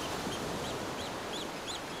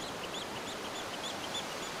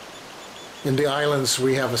 In the islands,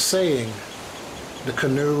 we have a saying, the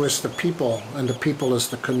canoe is the people and the people is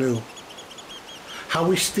the canoe. How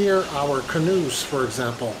we steer our canoes, for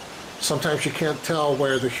example. Sometimes you can't tell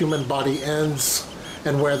where the human body ends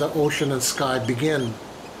and where the ocean and sky begin.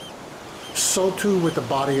 So too with the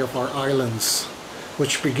body of our islands,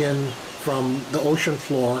 which begin from the ocean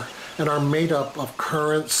floor and are made up of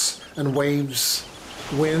currents and waves,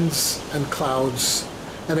 winds and clouds,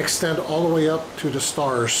 and extend all the way up to the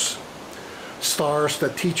stars. Stars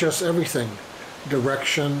that teach us everything: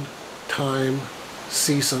 direction, time,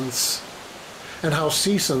 seasons, and how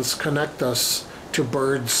seasons connect us to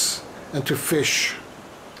birds and to fish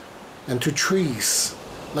and to trees,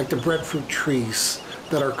 like the breadfruit trees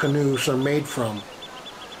that our canoes are made from.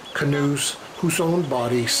 Canoes whose own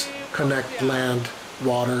bodies connect land,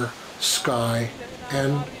 water, sky,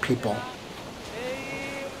 and people.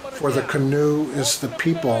 For the canoe is the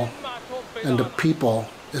people, and the people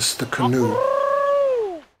is the canoe.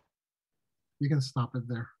 You can stop it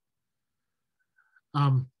there.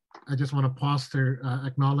 I just want to pause to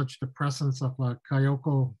acknowledge the presence of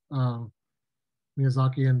Kayoko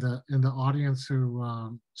Miyazaki in the audience,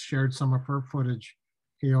 who shared some of her footage.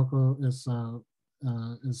 Kayoko is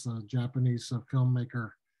a Japanese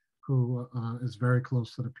filmmaker who is very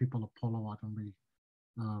close to the people of Poloat and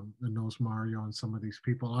knows Mario and some of these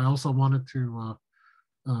people. I also wanted to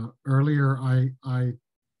earlier I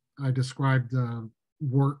described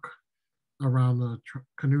work around the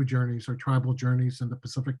canoe journeys or tribal journeys in the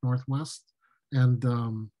Pacific Northwest, and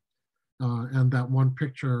that one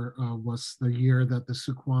picture was the year that the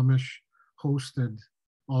Suquamish hosted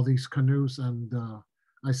all these canoes, and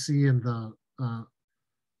I see in the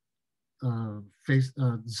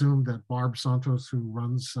Zoom that Barb Santos, who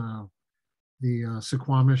runs the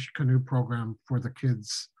Suquamish canoe program for the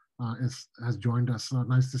kids, has joined us.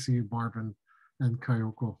 Nice to see you, Barb and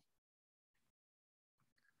Kayoko.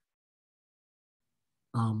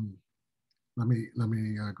 Let me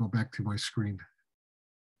go back to my screen.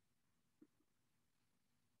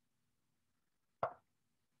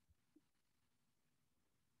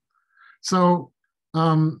 So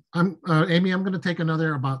Amy, I'm going to take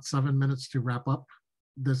another about 7 minutes to wrap up.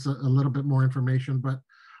 There's a little bit more information, but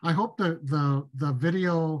I hope the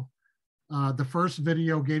video, the first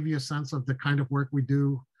video, gave you a sense of the kind of work we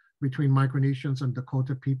do between Micronesians and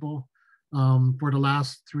Dakota people. For the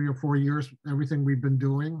last 3 or 4 years, everything we've been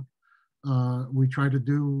doing, we try to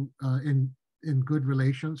do in good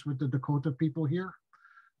relations with the Dakota people here.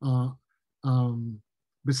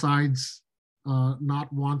 Besides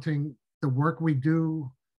not wanting the work we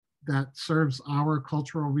do that serves our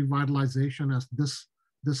cultural revitalization as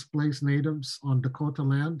displaced natives on Dakota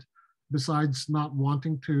land, besides not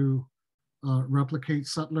wanting to replicate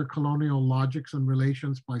settler colonial logics and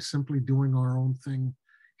relations by simply doing our own thing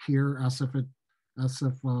here, as if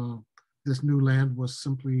this new land was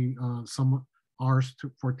simply ours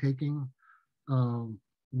for taking.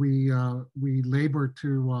 We labor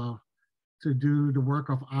to do the work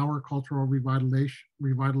of our cultural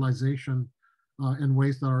revitalization in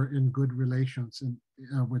ways that are in good relations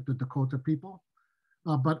with the Dakota people.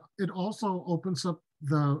 But it also opens up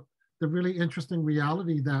the really interesting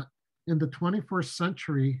reality that in the 21st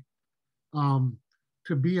century,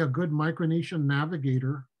 to be a good Micronesian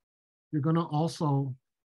navigator, you're going to also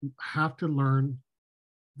have to learn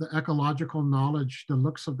the ecological knowledge, the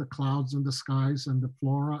looks of the clouds and the skies and the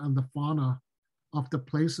flora and the fauna of the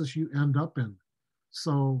places you end up in.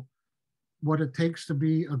 So what it takes to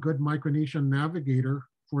be a good Micronesian navigator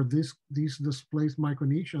for these displaced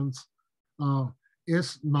Micronesians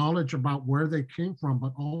is knowledge about where they came from,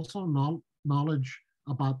 but also knowledge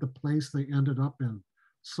about the place they ended up in.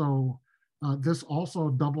 So this also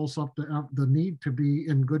doubles up the need to be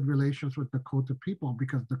in good relations with Dakota people,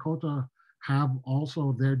 because Dakota have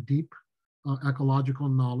also their deep ecological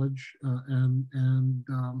knowledge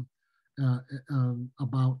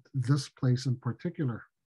about this place in particular.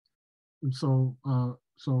 And so,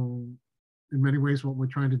 so in many ways, what we're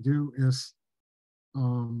trying to do is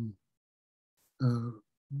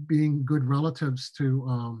being good relatives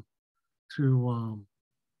to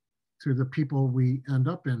the people we end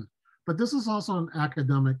up in. But this is also an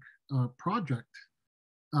academic project.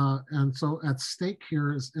 And so at stake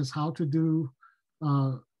here is how to do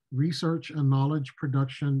research and knowledge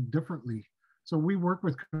production differently. So we work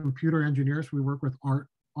with computer engineers, we work with art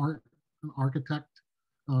and architect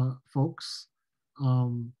folks. I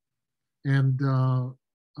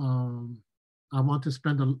want to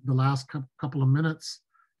spend the last couple of minutes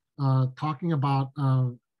talking about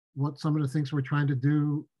what some of the things we're trying to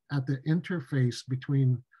do at the interface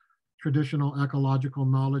between traditional ecological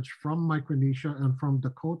knowledge from Micronesia and from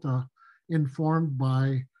Dakota, informed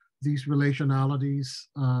by these relationalities,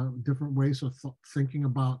 different ways of thinking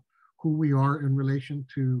about who we are in relation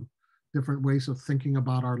to different ways of thinking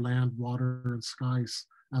about our land, water, and skies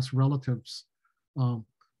as relatives.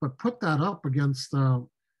 But put that up against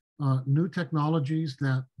new technologies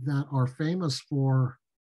that are famous for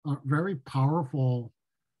very powerful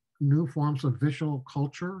new forms of visual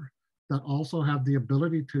culture that also have the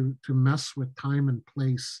ability to mess with time and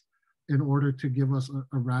place in order to give us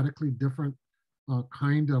a radically different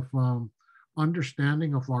kind of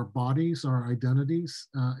understanding of our bodies, our identities,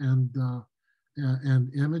 and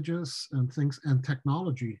images and things and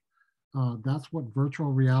technology. That's what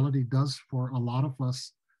virtual reality does for a lot of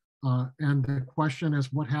us. And the question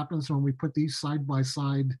is, what happens when we put these side by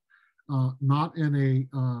side, not in a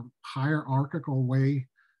hierarchical way,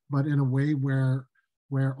 but in a way where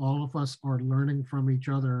all of us are learning from each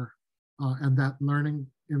other, and that learning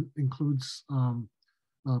includes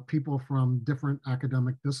people from different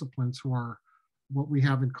academic disciplines who are, what we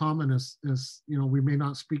have in common is we may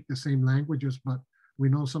not speak the same languages, but we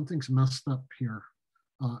know something's messed up here,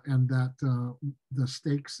 and that the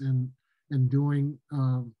stakes in doing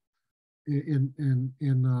in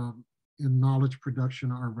knowledge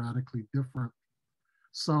production are radically different.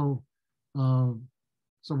 So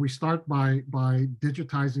so we start by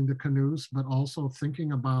digitizing the canoes, but also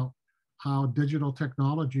thinking about how digital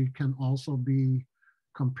technology can also be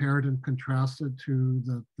compared and contrasted to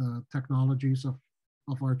the technologies of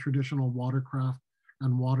our traditional watercraft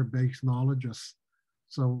and water-based knowledges.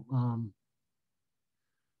 So,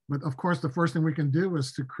 but of course, the first thing we can do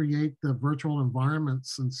is to create the virtual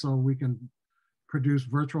environments. And so we can produce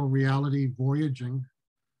virtual reality voyaging,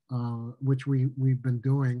 which we've been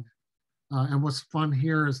doing. And what's fun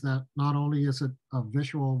here is that not only is it a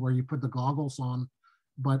visual where you put the goggles on,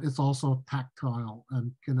 but it's also tactile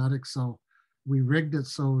and kinetic. So we rigged it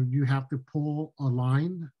so you have to pull a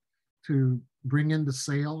line to bring in the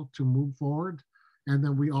sail to move forward. And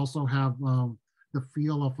then we also have the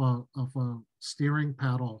feel of a steering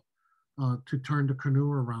paddle to turn the canoe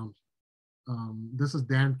around. This is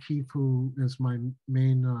Dan Keefe, who is my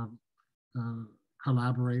main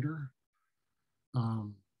collaborator.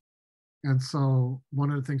 And so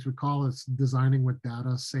one of the things we call is designing with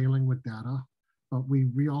data, sailing with data, but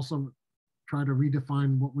we also try to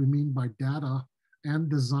redefine what we mean by data and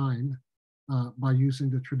design by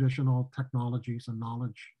using the traditional technologies and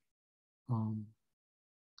knowledge.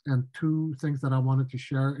 And two things that I wanted to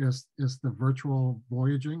share is the virtual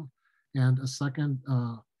voyaging, and a second,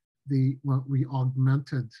 what we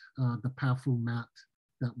augmented the PAFU mat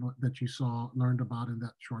that you learned about in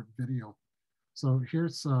that short video. So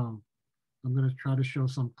here's I'm going to try to show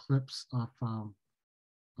some clips of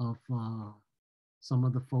some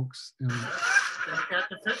of the folks in.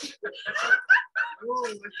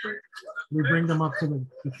 We bring them up to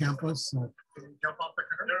the campus. So.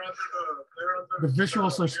 The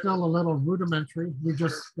visuals are still a little rudimentary. It's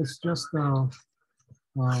just, but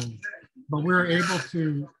we're able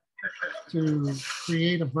to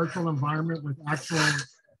create a virtual environment with actual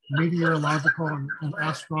meteorological and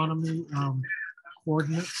astronomy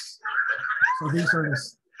coordinates. So these are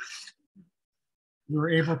we were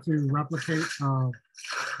able to replicate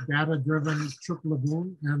data-driven Chuk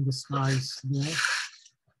Lagoon and the skies there.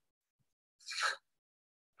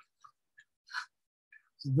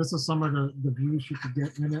 So this is some of the views you could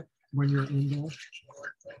get in it when you're in there.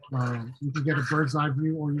 You can get a bird's eye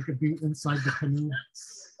view, or you could be inside the canoe.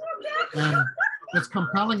 And it's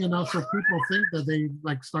compelling enough so people think that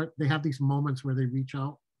they have these moments where they reach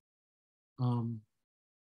out.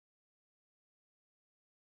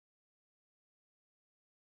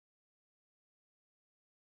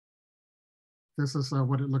 This is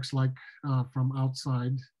what it looks like from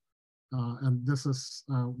outside. And this is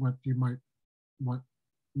what you might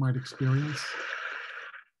experience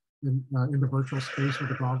in the virtual space with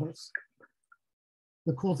the goggles.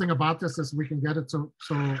 The cool thing about this is we can get it so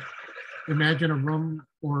imagine a room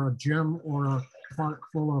or a gym or a park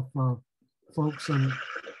full of folks, and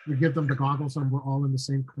we give them the goggles and we're all in the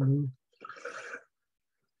same canoe.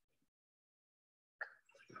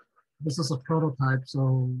 This is a prototype,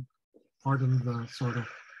 so pardon the sort of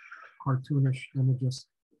cartoonish images.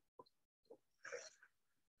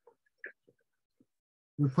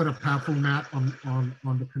 We put a pafu mat on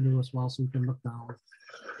the canoe as well, so you can look down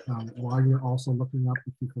while you're also looking up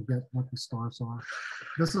if you forget what the stars are.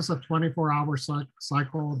 This is a 24-hour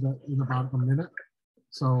cycle that in about a minute.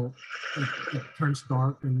 So it turns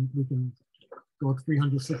dark and we can go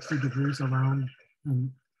 360 degrees around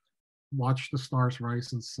and watch the stars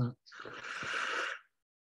rise and set.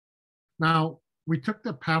 Now, we took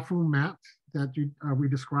the pafu mat that we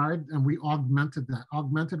described and we augmented that.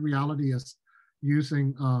 Augmented reality is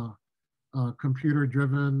using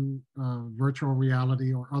computer-driven virtual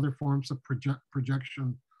reality or other forms of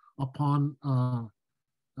projection upon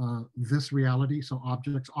this reality. So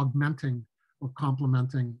objects augmenting or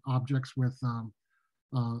complementing objects with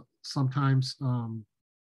sometimes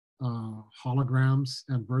holograms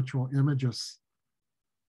and virtual images.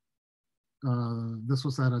 This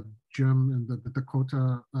was at a gym in the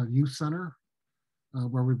Dakota Youth Center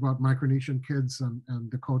where we brought Micronesian kids and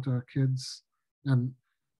Dakota kids. And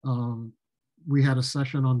we had a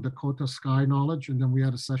session on Dakota sky knowledge, and then we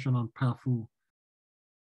had a session on PAFU.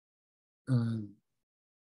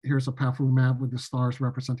 Here's a PAFU map with the stars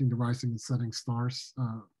representing the rising and setting stars.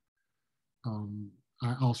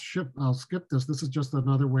 I'll skip this. This is just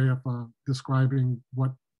another way of describing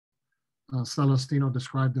what Celestino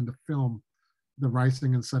described in the film. The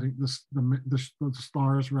rising and setting, the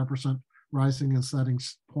stars represent rising and setting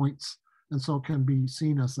points, and so it can be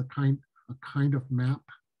seen as a kind of map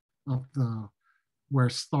of where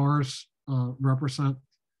stars represent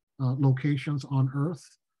locations on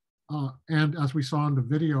Earth. And as we saw in the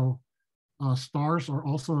video, stars are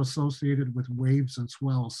also associated with waves and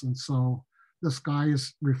swells. And so the sky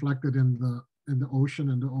is reflected in the ocean,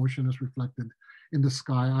 and the ocean is reflected in the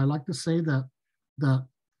sky. I like to say that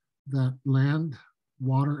land,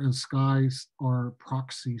 water, and skies are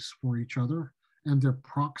proxies for each other, and they're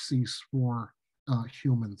proxies for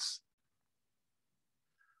humans.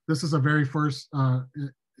 This is a very first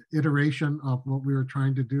iteration of what we were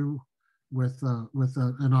trying to do with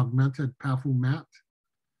an augmented PAFU mat.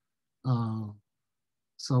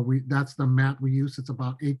 So that's the mat we use. It's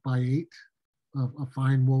about 8 by 8 of a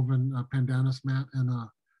fine woven pandanus mat and a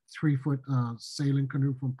 3-foot sailing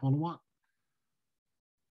canoe from Polowat.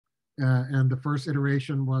 And the first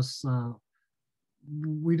iteration was,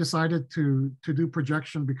 we decided to do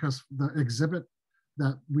projection because the exhibit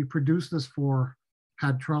that we produced this for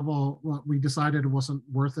had trouble. Well, we decided it wasn't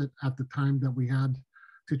worth it at the time that we had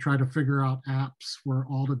to try to figure out apps for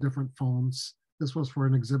all the different phones. This was for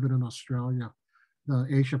an exhibit in Australia, the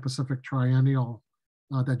Asia Pacific Triennial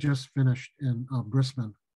that just finished in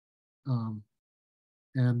Brisbane.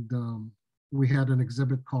 We had an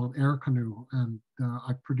exhibit called Air Canoe, and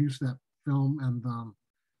I produced that film and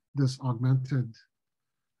this augmented.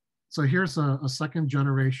 So here's a second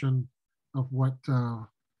generation of what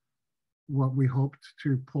we hoped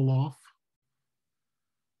to pull off.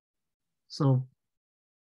 So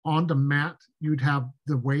on the mat, you'd have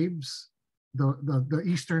the waves, the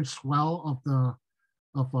eastern swell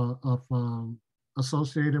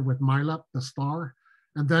associated with Milep, the star,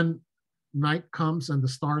 and then night comes and the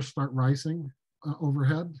stars start rising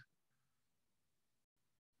overhead.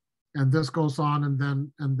 And this goes on, and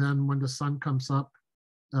then when the sun comes up,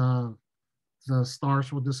 the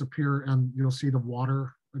stars will disappear and you'll see the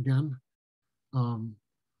water again. And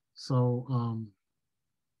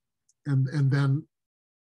then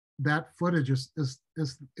that footage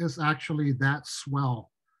is actually that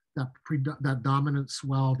swell, that dominant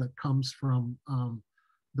swell that comes from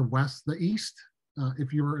the east.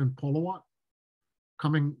 If you were in Polowat,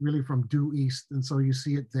 coming really from due east, and so you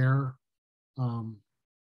see it there.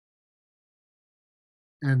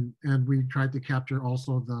 And we tried to capture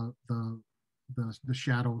also the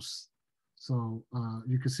shadows. So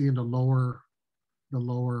you can see in the lower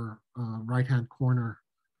lower right-hand corner,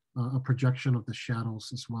 a projection of the shadows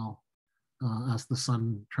as well as the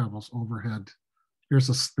sun travels overhead. Here's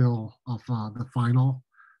a still of the final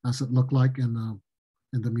as it looked like in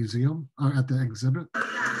the museum, at the exhibit.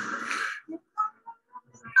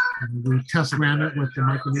 And we test ran it with the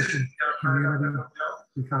Micronesian community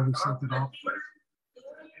before we sent it off.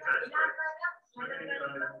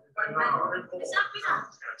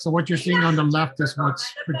 So what you're seeing on the left is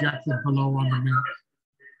what's projected below on the map.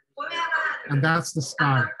 And that's the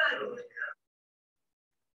sky.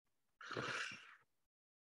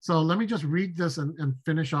 So let me just read this and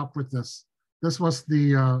finish up with this. This was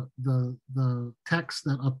the text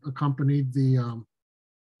that accompanied the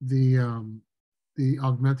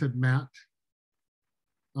augmented map.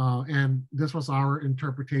 And this was our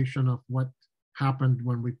interpretation of what happened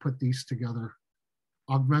when we put these together.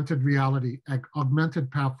 Augmented reality, augmented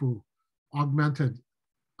pafu, augmented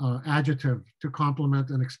adjective to complement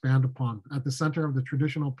and expand upon. At the center of the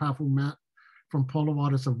traditional pafu mat from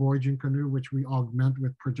Polowat is a voyaging canoe, which we augment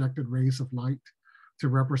with projected rays of light to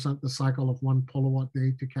represent the cycle of one Polowat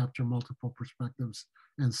day to capture multiple perspectives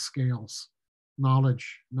and scales.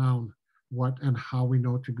 Knowledge, noun, what and how we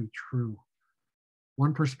know to be true.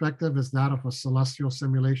 One perspective is that of a celestial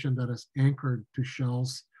simulation that is anchored to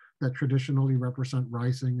shells that traditionally represent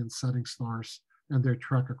rising and setting stars and their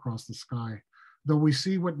trek across the sky. Though we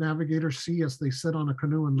see what navigators see as they sit on a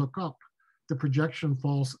canoe and look up, the projection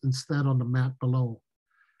falls instead on the mat below.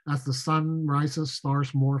 As the sun rises,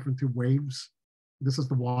 stars morph into waves. This is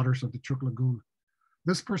the waters of the Chuk Lagoon.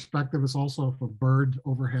 This perspective is also of a bird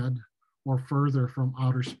overhead or further from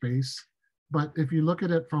outer space. But if you look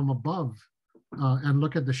at it from above and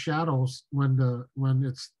look at the shadows when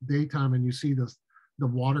it's daytime and you see the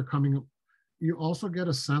water coming up, you also get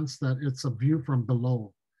a sense that it's a view from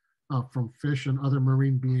below, from fish and other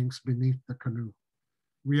marine beings beneath the canoe.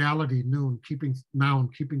 Reality, noun,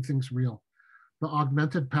 keeping things real. The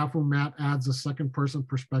augmented pafu mat adds a second person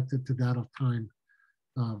perspective to that of time.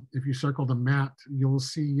 If you circle the mat, you'll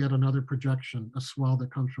see yet another projection, a swell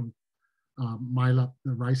that comes from Mila,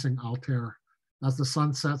 the rising Altair. As the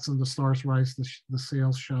sun sets and the stars rise, the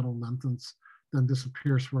sail's shadow lengthens, then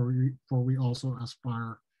disappears, for we also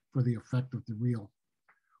aspire for the effect of the real.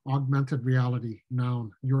 Augmented reality,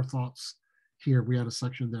 noun, your thoughts. Here we had a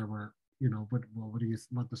section there where,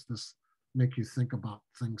 what does this make you think about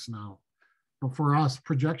things now? But for us,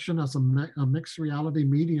 projection as a mixed reality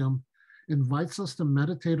medium invites us to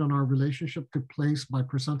meditate on our relationship to place by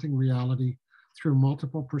presenting reality through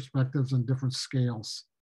multiple perspectives and different scales.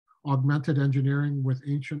 Augmented engineering with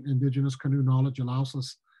ancient indigenous canoe knowledge allows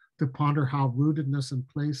us to ponder how rootedness in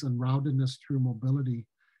place and routedness through mobility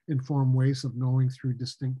inform ways of knowing through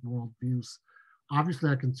distinct worldviews.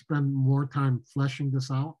 Obviously, I can spend more time fleshing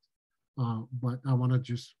this out, but I want to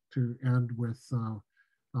just to end with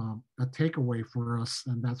a takeaway for us,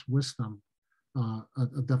 and that's wisdom,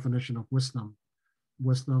 a definition of wisdom.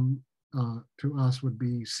 Wisdom to us would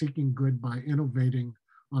be seeking good by innovating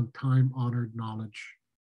on time-honored knowledge.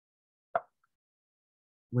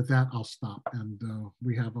 With that, I'll stop, and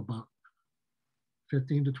we have about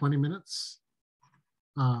 15 to 20 minutes.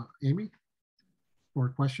 Amy, for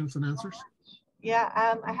questions and answers?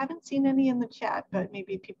 Yeah, I haven't seen any in the chat, but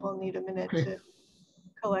maybe people need a minute to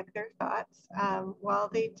collect their thoughts. While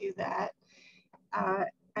they do that,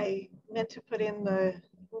 I meant to put in the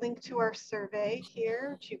link to our survey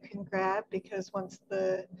here, which you can grab, because once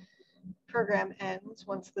the program ends,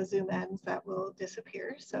 once the Zoom ends, that will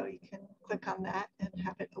disappear. So you can click on that and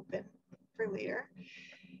have it open for later.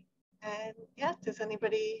 And yeah, does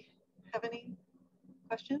anybody have any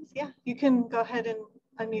questions? Yeah, you can go ahead and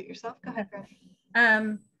unmute yourself. Go ahead, Granny.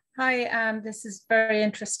 Hi, this is very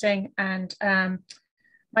interesting. And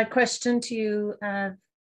my question to you,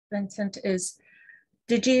 Vincent, is,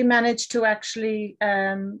 did you manage to actually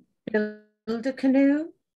build a canoe?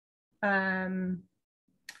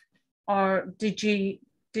 Or did you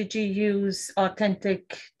use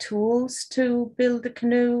authentic tools to build the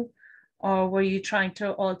canoe? Or were you trying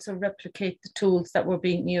to also replicate the tools that were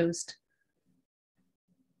being used?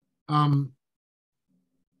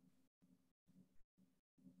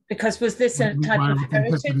 Because was this a type of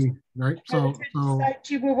heritage, right? Site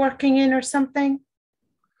you were working in or something?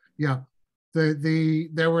 Yeah,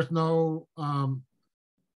 there was no.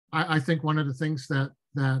 I think one of the things that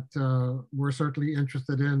we're certainly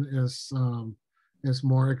interested in is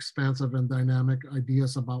more expansive and dynamic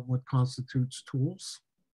ideas about what constitutes tools,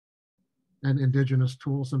 and indigenous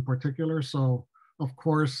tools in particular. So, of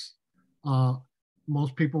course,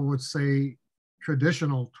 most people would say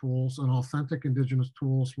traditional tools and authentic indigenous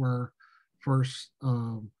tools were first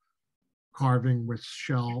carving with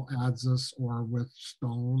shell adzes or with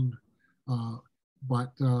stone,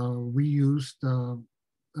 but we used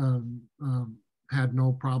had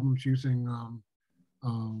no problems using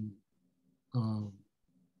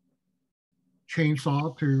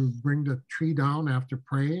chainsaw to bring the tree down after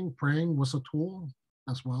praying. Praying was a tool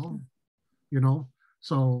as well, you know.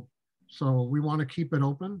 So we want to keep it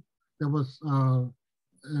open. There was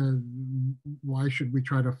why should we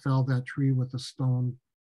try to fell that tree with a stone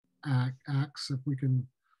axe if we can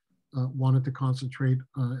wanted to concentrate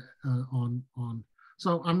on.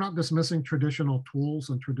 So I'm not dismissing traditional tools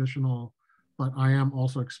and traditional, but I am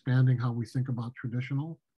also expanding how we think about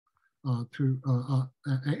traditional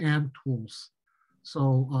and tools.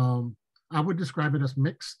 So I would describe it as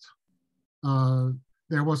mixed.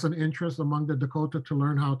 There was an interest among the Dakota to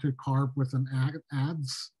learn how to carve with an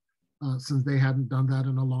adze, since they hadn't done that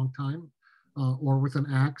in a long time, or with an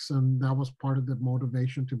axe, and that was part of the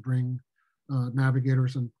motivation to bring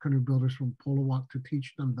navigators and canoe builders from Polowat to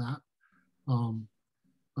teach them that.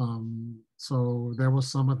 So there was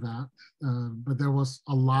some of that, but there was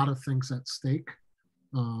a lot of things at stake.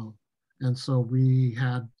 And so we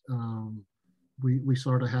had, we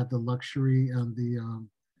sort of had the luxury and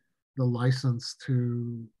the license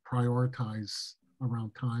to prioritize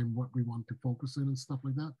around time, what we want to focus in and stuff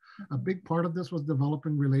like that. A big part of this was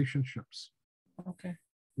developing relationships. Okay.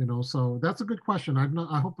 You know, so that's a good question.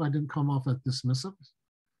 I hope I didn't come off as dismissive,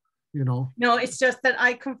 you know. No, it's just that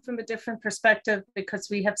I come from a different perspective because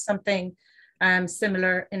we have something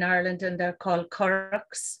similar in Ireland, and they're called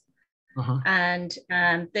currachs. And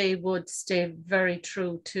they would stay very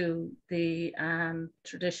true to the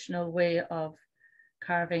traditional way of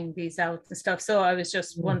carving these out and stuff. So I was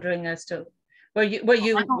just wondering as to, were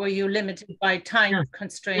you limited by time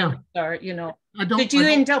constraints, or, you know, did you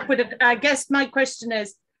end up with I guess my question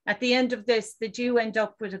is, at the end of this, did you end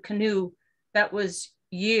up with a canoe that was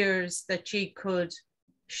years that you could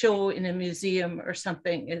show in a museum or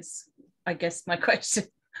something, is I guess my question.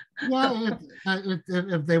 Yeah,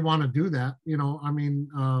 if they want to do that, you know, I mean,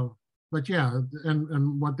 but yeah,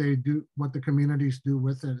 and what they do, what the communities do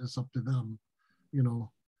with it is up to them, you know.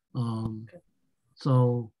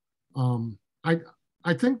 So I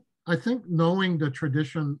think knowing the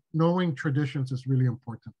tradition, knowing traditions is really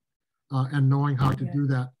important, and knowing how to do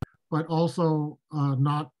that, but also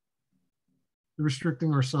not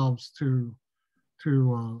restricting ourselves to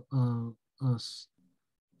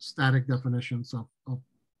static definitions of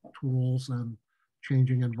tools and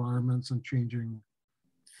changing environments and changing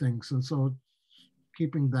things, and so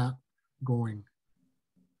keeping that going.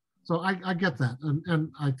 So I get that,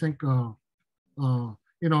 and I think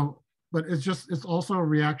you know, but it's also a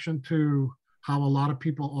reaction to how a lot of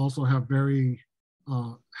people also have very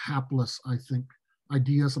hapless, I think,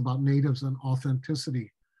 ideas about natives and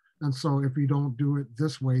authenticity, and so if you don't do it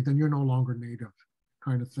this way, then you're no longer native,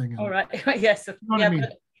 kind of thing. All right. Yes. You know what I mean?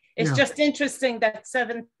 But it's just interesting that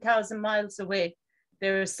 7,000 miles away,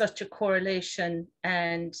 there is such a correlation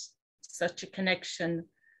and such a connection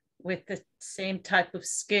with the same type of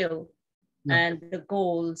skill and the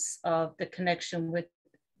goals of the connection with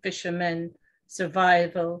fishermen,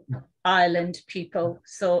 survival, island people.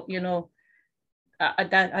 So, you know,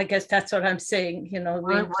 that, I guess that's what I'm saying, you know,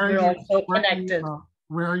 we're all so connected.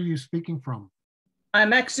 Where are you speaking from?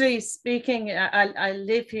 I'm actually speaking, I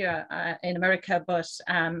live here in America, but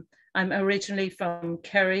I'm originally from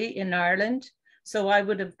Kerry in Ireland. So I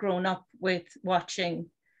would have grown up with watching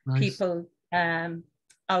people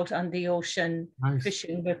out on the ocean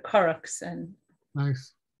fishing with currachs and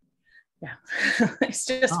yeah, it's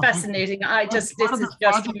just fascinating. This is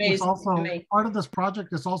just amazing to me. Part of this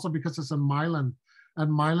project is also because it's in Milan,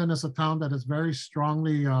 and Milan is a town that is very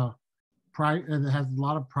strongly pride, and it has a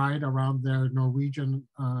lot of pride around their Norwegian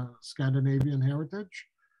Scandinavian heritage.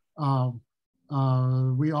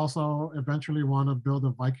 We also eventually want to build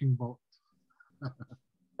a Viking boat.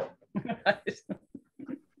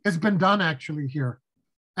 It's been done actually here,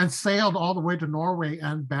 and sailed all the way to Norway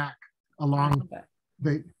and back along.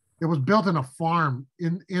 It was built in a farm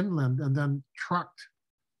inland, and then trucked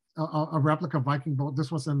a replica Viking boat.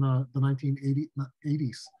 This was in the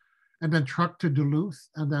 1980s, and then trucked to Duluth,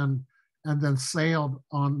 and then sailed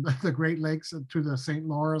on the Great Lakes to the St.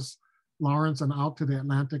 Lawrence and out to the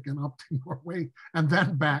Atlantic and up to Norway, and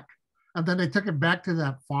then back. And then they took it back to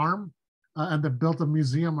that farm, and they built a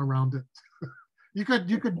museum around it. You could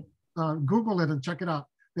Google it and check it out.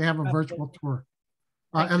 They have a virtual tour.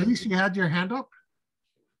 At least you had your hand up.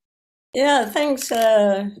 Yeah, thanks,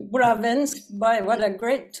 bra Vince. Boy, what a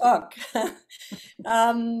great talk.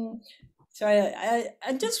 So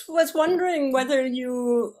I just was wondering whether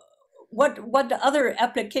you what other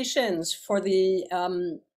applications for the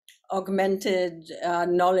augmented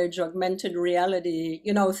knowledge, augmented reality?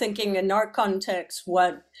 You know, thinking in our context,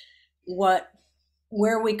 where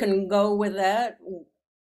we can go with that.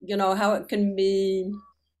 You know, how it can be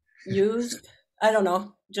used. I don't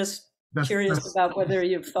know. Just curious about whether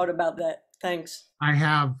you've thought about that. Thanks. I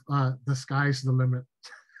have. The sky's the limit.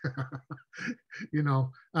 You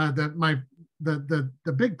know, the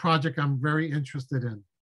big project I'm very interested in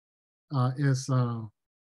is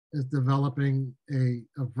developing a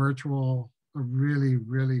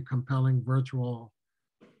really compelling virtual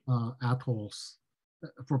atolls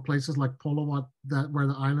for places like Poloat, where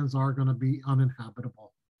the islands are going to be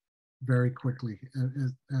uninhabitable very quickly,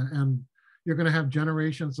 and you're going to have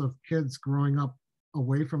generations of kids growing up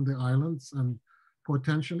away from the islands and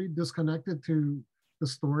potentially disconnected to the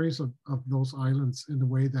stories of those islands in the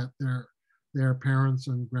way that their parents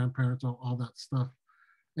and grandparents, all that stuff.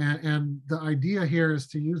 And the idea here is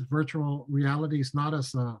to use virtual realities not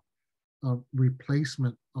as a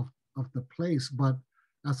replacement of the place, but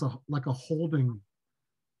as like a holding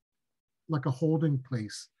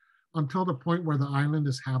place until the point where the island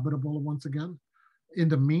is habitable once again. In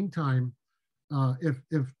the meantime, if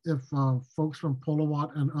folks from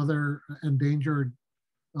Poloat and other endangered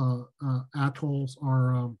atolls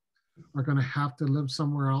are going to have to live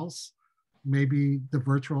somewhere else, maybe the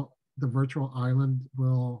virtual island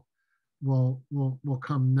will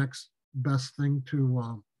come next best thing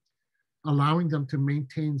to allowing them to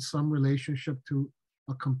maintain some relationship to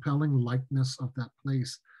a compelling likeness of that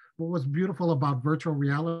place. But what's beautiful about virtual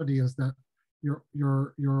reality is that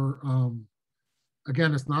you're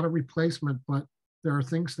again, it's not a replacement, but there are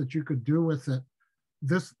things that you could do with it.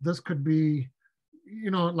 This could be,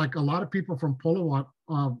 you know, like a lot of people from Poloat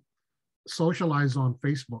socialize on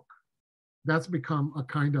Facebook. That's become a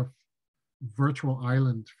kind of virtual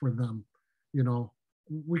island for them. You know,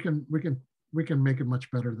 we can make it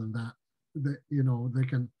much better than that. You know, they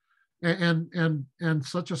can, and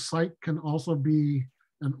such a site can also be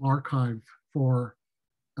an archive for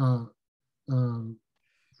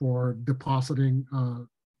depositing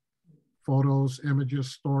photos,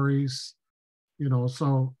 images, stories. You know,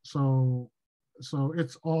 so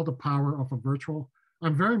it's all the power of a virtual.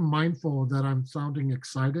 I'm very mindful that I'm sounding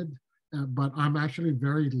excited, but I'm actually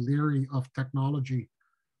very leery of technology.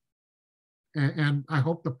 And I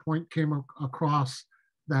hope the point came across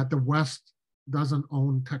that the West doesn't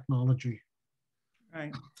own technology.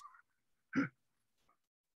 Right.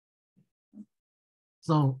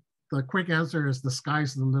 So the quick answer is the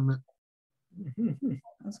sky's the limit. I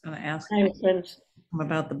was going to ask you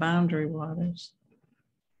about the boundary waters.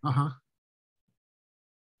 Uh-huh.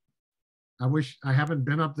 I haven't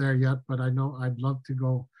been up there yet, but I know I'd love to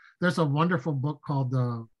go. There's a wonderful book called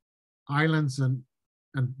Islands and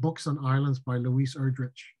Books on Islands by Louise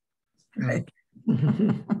Erdrich. Right.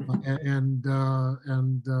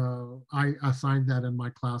 I assigned that in my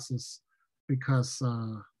classes because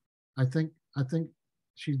I think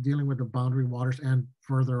she's dealing with the boundary waters and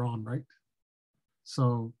further on, right?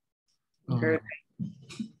 So, but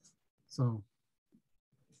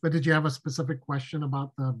did you have a specific question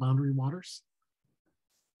about the boundary waters?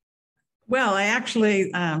 Well, I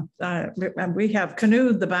actually, we have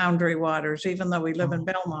canoed the boundary waters, even though we live in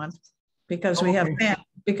Belmont, because we have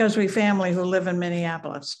family who live in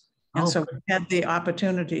Minneapolis. And so we had the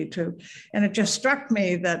opportunity to, and it just struck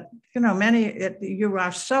me that, you know, you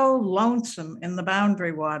are so lonesome in the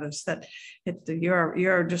boundary waters that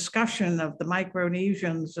your discussion of the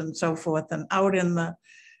Micronesians and so forth and out in the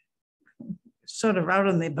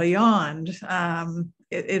beyond,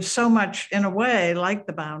 it's so much in a way like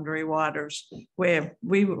the boundary waters where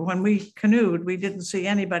when we canoed, we didn't see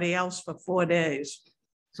anybody else for 4 days.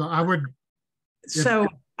 So I would.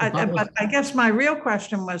 But I guess my real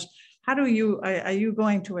question was, are you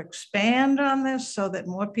going to expand on this so that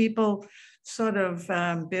more people sort of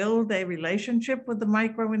build a relationship with the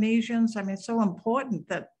Micronesians? I mean, it's so important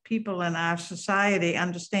that people in our society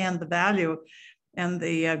understand the value and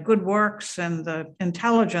the good works and the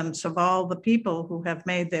intelligence of all the people who have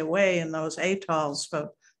made their way in those atolls for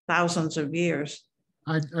thousands of years.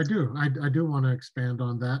 I do want to expand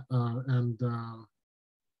on that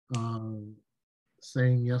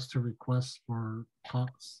saying yes to requests for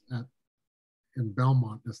talks in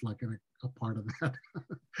Belmont is like a part of that,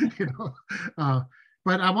 you know.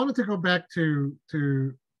 But I wanted to go back to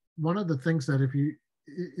one of the things that if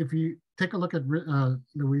you take a look at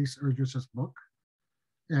Louise Erdrich's book,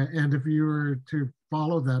 and if you were to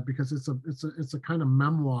follow that, because it's a kind of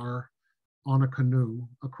memoir on a canoe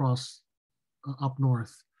across up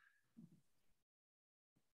north.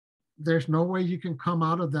 there's no way you can come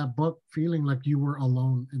out of that book feeling like you were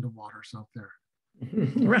alone in the waters out there.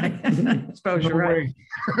 Right. I suppose you're right.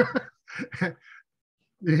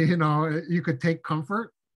 You know, you could take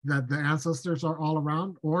comfort that the ancestors are all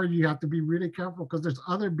around, or you have to be really careful because there's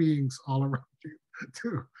other beings all around you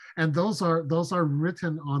too. And those are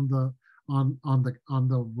written on the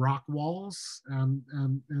rock walls and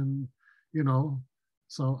you know,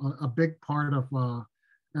 so a big part of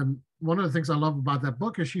and one of the things I love about that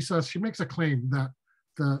book is she makes a claim that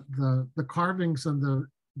the carvings and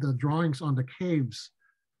the drawings on the caves,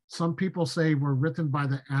 some people say were written by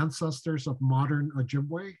the ancestors of modern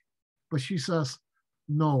Ojibwe, but she says,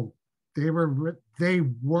 no, they were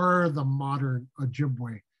the modern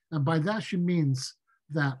Ojibwe. And by that she means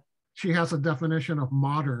that she has a definition of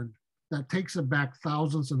modern that takes it back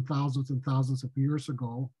thousands and thousands and thousands of years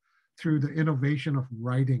ago through the innovation of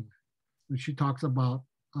writing. And she talks about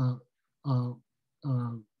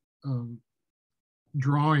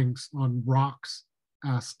drawings on rocks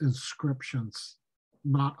as inscriptions,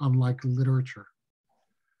 not unlike literature.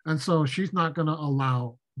 And so she's not going to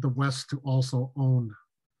allow the West to also own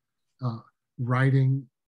writing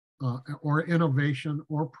or innovation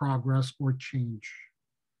or progress or change.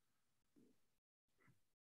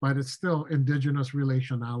 But it's still indigenous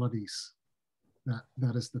relationalities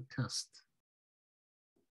that is the test.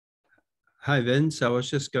 Hi, Vince. I was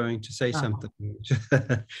just going to say something.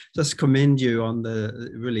 Just commend you on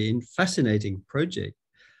the really fascinating project.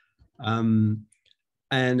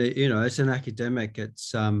 And you know, as an academic,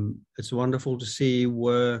 it's wonderful to see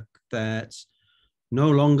work that's no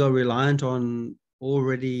longer reliant on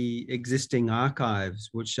already existing archives,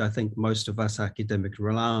 which I think most of us academics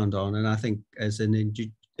rely on. And I think as an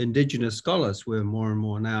indigenous scholars, we're more and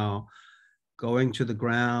more now going to the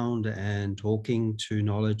ground and talking to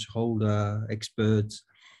knowledge holder experts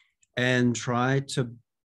and try to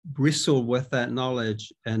bristle with that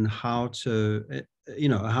knowledge and how to, you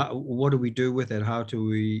know, what do we do with it? How do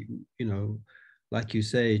we, you know, like you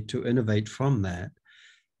say, to innovate from that?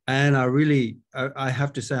 And I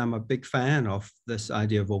have to say, I'm a big fan of this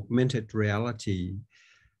idea of augmented reality,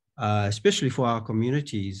 especially for our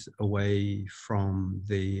communities away from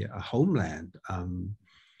the homeland.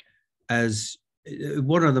 As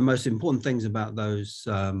one of the most important things about those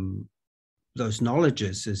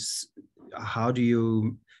knowledges is how do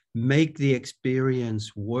you make the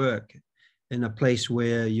experience work in a place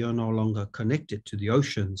where you're no longer connected to the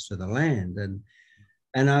oceans, to the land.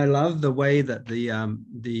 And I love the way that the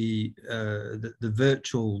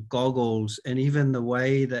virtual goggles, and even the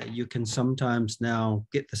way that you can sometimes now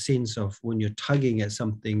get the sense of when you're tugging at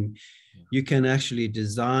something, you can actually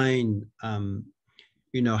design,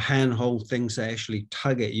 you know, handhold things that actually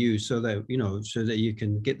tug at you, so that, you know, so that you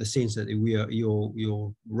can get the sense that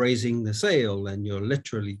you're raising the sail and you're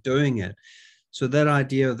literally doing it. So that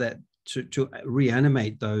idea that to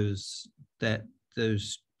reanimate those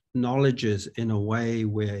knowledges in a way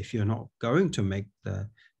where if you're not going to make the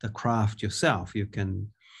craft yourself, you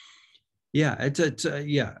can, yeah,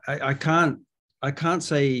 I can't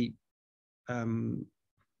say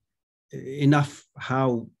enough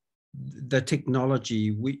how the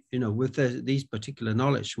technology, you know, with these particular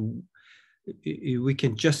knowledge, we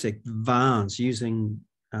can just advance using,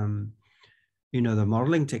 you know, the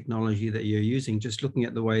modeling technology that you're using, just looking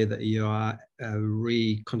at the way that you are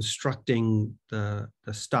reconstructing the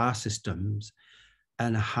star systems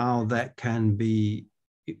and how that can be,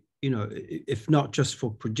 you know, if not just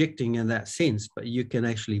for projecting in that sense, but you can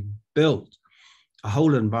actually build a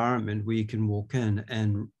whole environment where you can walk in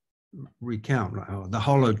and recount, like, the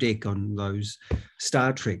holodeck on those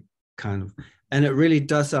Star Trek kind of. And it really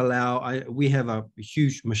does allow, we have a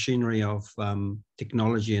huge machinery of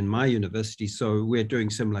technology in my university, so we're doing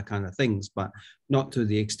similar kind of things, but not to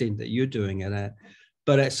the extent that you're doing it at.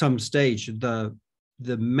 But at some stage, the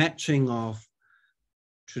matching of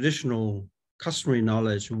traditional customary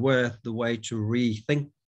knowledge with the way to rethink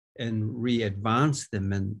and re-advance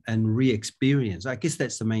them and re-experience. I guess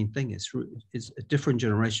that's the main thing, is a different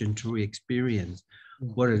generation to re-experience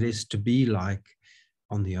what it is to be like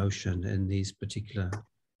on the ocean in these particular,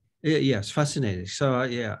 yeah, it's fascinating. So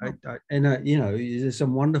yeah, you know, there's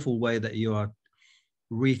some wonderful way that you are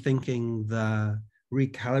rethinking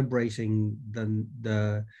recalibrating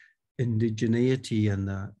the indigeneity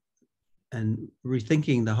and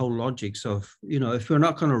rethinking the whole logics of, you know, if we're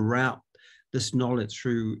not going to route this knowledge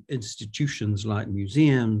through institutions like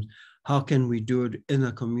museums, how can we do it in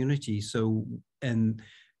a community? So, and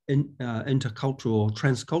in intercultural or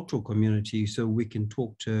transcultural community, so we can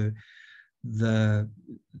talk to the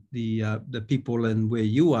people in where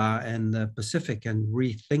you are and the Pacific and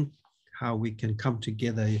rethink how we can come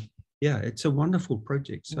together yeah, it's a wonderful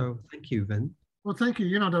project. So thank you, Vin. Well, thank you.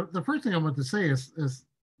 You know, the first thing I want to say is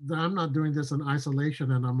that I'm not doing this in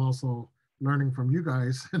isolation, and I'm also learning from you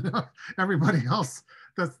guys and everybody else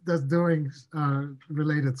that's doing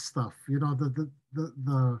related stuff. You know,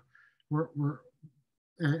 we're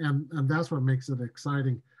and that's what makes it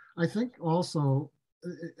exciting. I think also,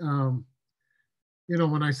 you know,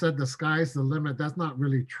 when I said the sky's the limit, that's not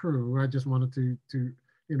really true. I just wanted to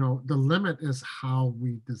you know, the limit is how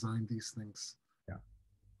we design these things. Yeah,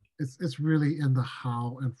 it's really in the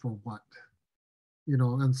how and for what, you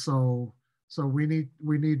know, and so we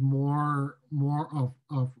need more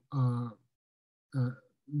of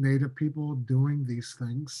Native people doing these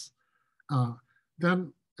things.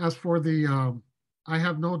 Then as for the I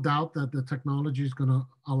have no doubt that the technology is going to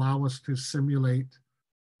allow us to simulate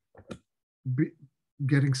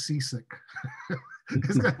getting seasick.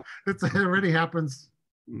 It already happens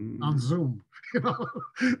on Zoom, you know.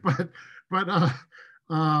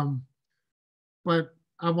 But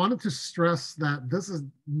I wanted to stress that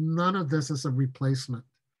none of this is a replacement,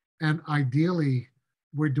 and ideally,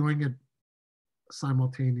 we're doing it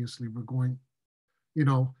simultaneously. We're going, you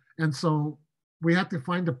know, and so we have to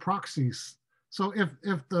find the proxies. So if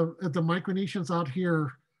the Micronesians out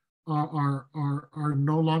here are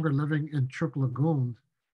no longer living in Truk Lagoon,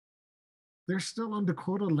 they're still on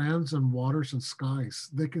Dakota lands and waters and skies.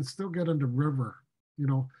 They can still get in the river, you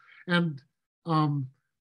know. And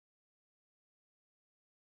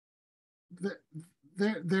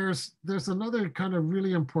there's another kind of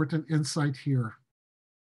really important insight here.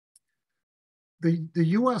 The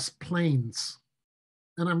U.S. plains,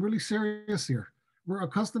 and I'm really serious here, we're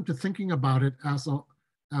accustomed to thinking about it as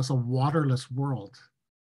a waterless world.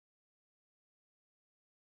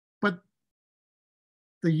 But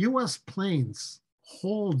the U.S. plains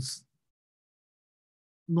holds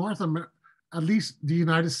North America, at least the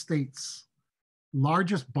United States,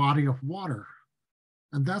 largest body of water.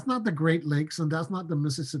 And that's not the Great Lakes, and that's not the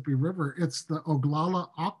Mississippi River. It's the Oglala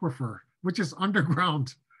Aquifer, which is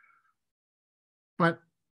underground. But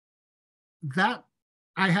that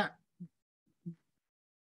I had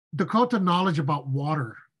Dakota knowledge about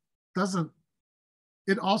water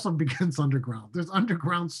it also begins underground. There's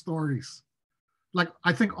underground stories. Like,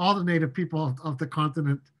 I think all the Native people of the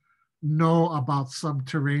continent know about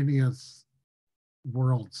subterraneous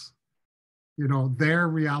worlds. You know, their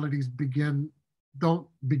realities don't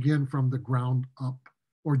begin from the ground up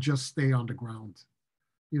or just stay on the ground.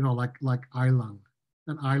 You know, like island.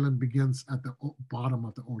 An island begins at the bottom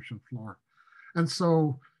of the ocean floor. And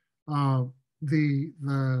so the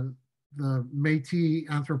Métis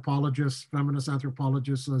anthropologist, feminist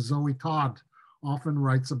anthropologist, Zoe Todd often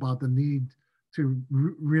writes about the need to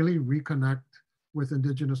really reconnect with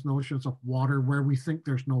indigenous notions of water where we think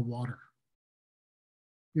there's no water.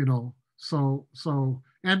 You know, so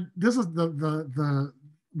and this is the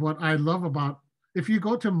what I love about, if you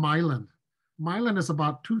go to Milan is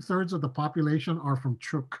about 2/3 of the population are from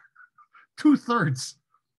Truk. 2/3.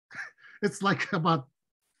 It's like about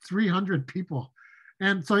 300 people.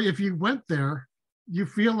 And so if you went there, you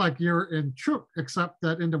feel like you're in Truk, except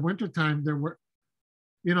that in the wintertime, there were,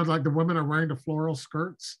 you know, like the women are wearing the floral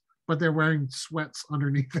skirts, but they're wearing sweats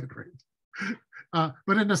underneath it, right?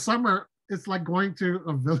 But in the summer, it's like going to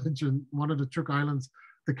a village in one of the Truk Islands.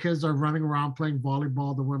 The kids are running around playing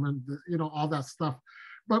volleyball, the women, you know, all that stuff.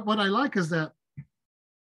 But what I like is that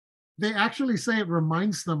they actually say it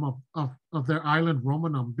reminds them of their island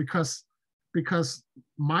Romanum, because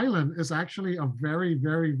Milan is actually a very,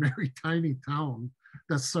 very, very tiny town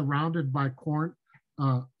that's surrounded by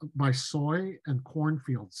by soy and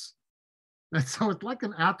cornfields. And so it's like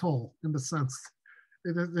an atoll in the sense.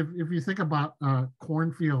 It is, if you think about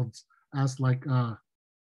cornfields as like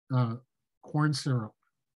corn syrup,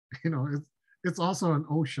 you know, it's also an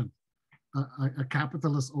ocean, a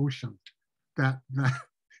capitalist ocean that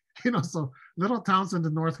you know, so little towns in the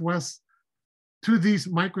Northwest to these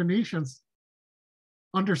Micronesians,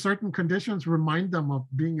 under certain conditions, remind them of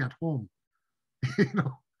being at home. You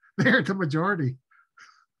know, they're the majority.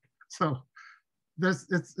 So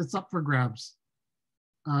it's up for grabs.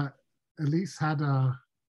 Elise had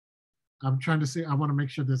I'm trying to see, I want to make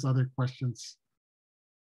sure there's other questions.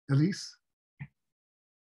 Elise?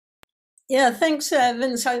 Yeah, thanks,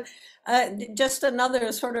 Vince. Just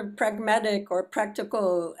another sort of pragmatic or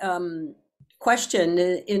practical question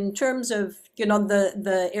in terms of, you know,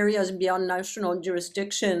 the areas beyond national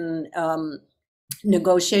jurisdiction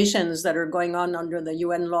negotiations that are going on under the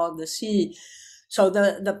UN Law of the Sea. So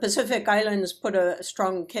the Pacific Islands put a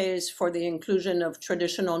strong case for the inclusion of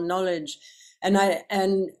traditional knowledge,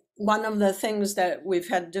 and one of the things that we've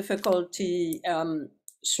had difficulty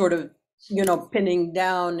sort of, pinning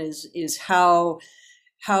down is how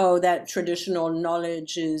that traditional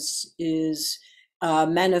knowledge is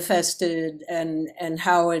manifested, and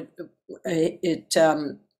how it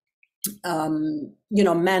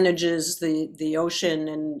manages the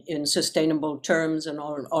ocean in sustainable terms, and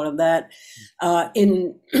all of that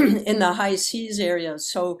in the high seas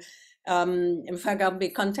areas. So in fact, I'll be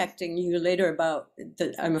contacting you later about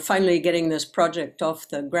I'm finally getting this project off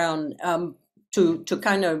the ground, to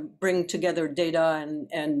kind of bring together data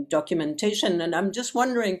and documentation. And I'm just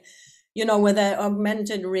wondering, with that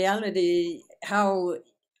augmented reality, how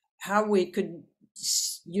we could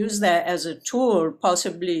use that as a tool,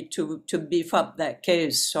 possibly to beef up that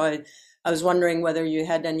case. So I was wondering whether you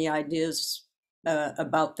had any ideas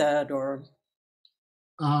about that, or.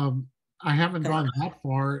 I haven't gone that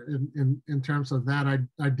far in terms of that.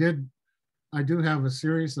 I do have a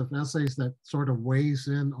series of essays that sort of weighs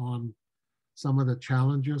in on some of the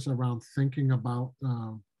challenges around thinking about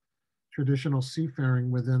traditional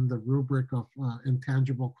seafaring within the rubric of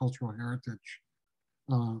intangible cultural heritage.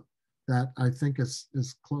 That I think is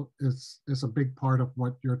a big part of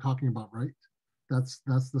what you're talking about, right? That's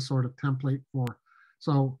the sort of template for.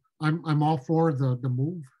 So I'm all for the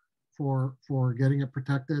move for getting it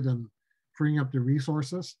protected and freeing up the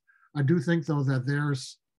resources. I do think, though, that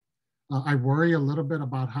there's I worry a little bit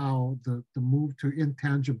about how the move to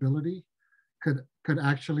intangibility could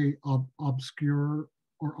actually obscure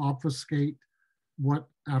or obfuscate what,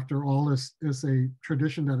 after all, is a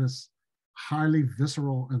tradition that is highly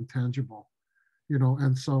visceral and tangible,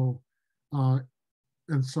 and so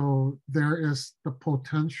there is the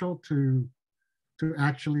potential to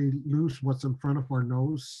actually lose what's in front of our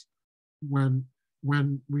nose when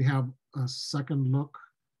we have a second look,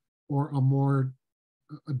 or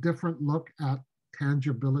a different look at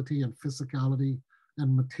tangibility and physicality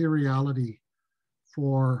and materiality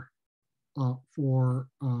for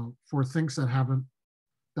things that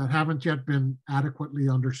haven't yet been adequately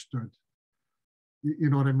understood. You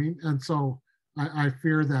know what I mean? And so I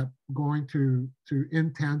fear that going to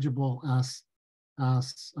intangible as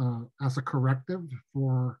a corrective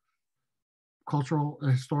for cultural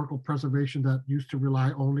and historical preservation that used to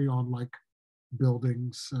rely only on like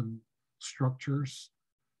buildings and structures,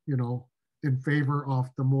 in favor of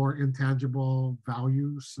the more intangible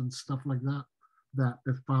values and stuff like that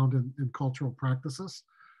is found in cultural practices.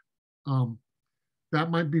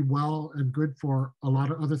 That might be well and good for a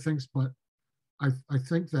lot of other things, but I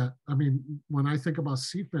think that, when I think about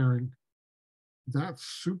seafaring, that's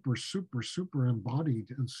super, super, super embodied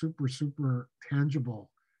and super, super tangible.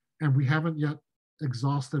 And we haven't yet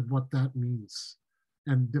exhausted what that means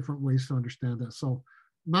and different ways to understand that. So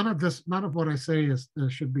none of what I say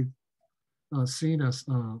should be seen as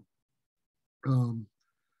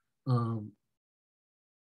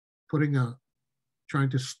trying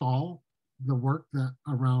to stall the work that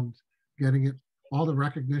around getting it, all the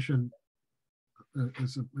recognition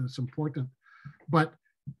is important, but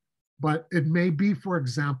it may be, for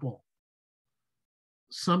example,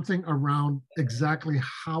 something around exactly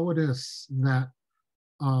how it is that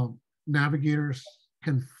navigators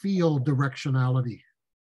can feel directionality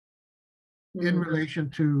in relation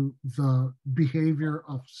to the behavior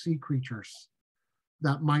of sea creatures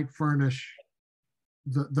that might furnish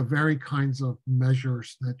the very kinds of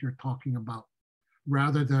measures that you're talking about,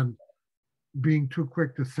 rather than being too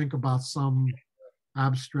quick to think about some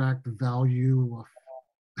abstract value of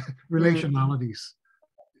relationalities.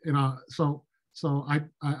 So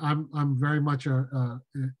I'm very much and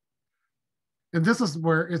this is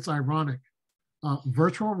where it's ironic.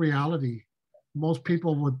 Virtual reality, most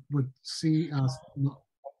people would see as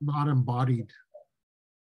not embodied,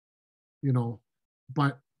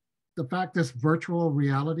 but the fact is virtual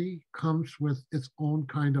reality comes with its own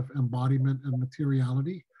kind of embodiment and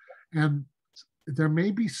materiality. And there may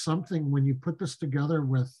be something when you put this together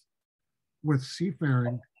with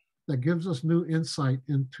seafaring that gives us new insight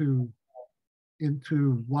into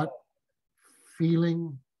what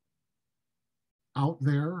feeling out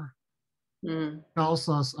there tells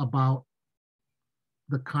us about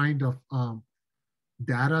the kind of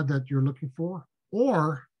data that you're looking for,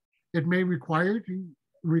 or it may require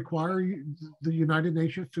the United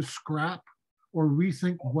Nations to scrap or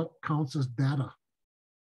rethink what counts as data.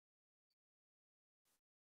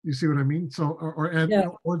 You see what I mean? So,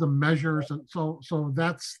 or the measures, and so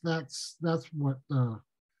that's what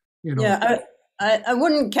Yeah, I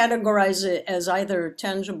wouldn't categorize it as either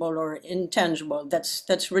tangible or intangible.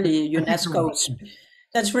 That's really UNESCO.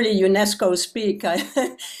 That's really UNESCO speak.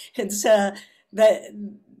 It's that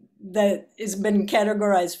that has been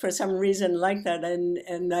categorized for some reason like that,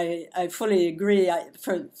 and I fully agree.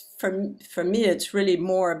 For me, it's really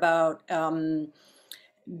more about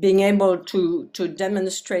being able to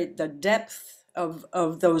demonstrate the depth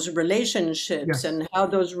of those relationships, Yes. and how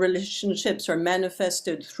those relationships are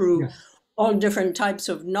manifested through Yes. all different types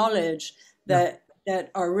of knowledge that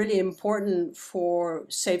are really important for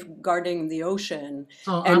safeguarding the ocean.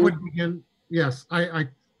 So And I would begin. Yes, I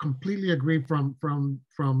completely agree.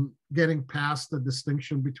 From getting past the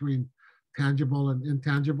distinction between tangible and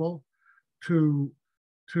intangible, to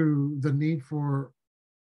the need for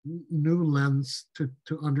new lens to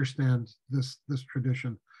understand this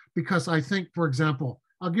tradition. Because I think, for example,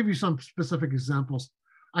 I'll give you some specific examples.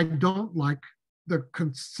 I don't like the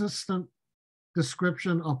consistent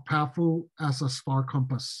description of Pafu as a star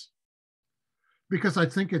compass, because I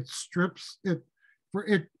think it strips it,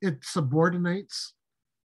 it subordinates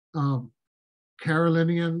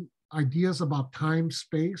Carolinian ideas about time,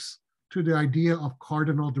 space, to the idea of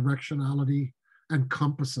cardinal directionality and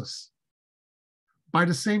compasses. By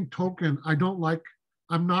the same token,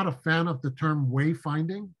 I'm not a fan of the term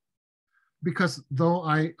wayfinding, because though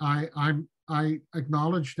I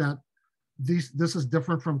acknowledge that this is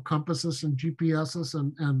different from compasses and GPSs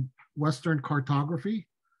and Western cartography,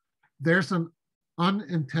 there's an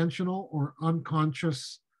unintentional or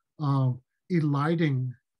unconscious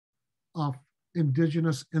eliding of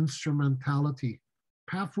indigenous instrumentality.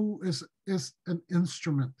 Pafu is an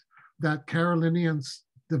instrument that Carolinians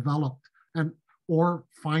developed or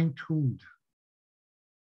fine-tuned,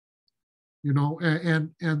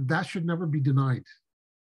 and that should never be denied.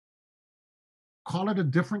 Call it a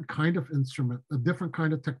different kind of instrument, a different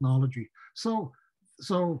kind of technology. So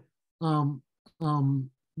the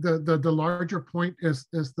larger point is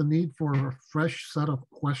the need for a fresh set of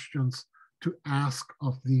questions to ask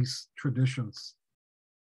of these traditions,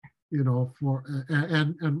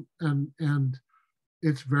 and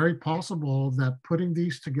it's very possible that putting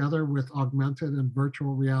these together with augmented and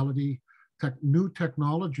virtual reality, new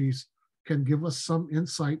technologies can give us some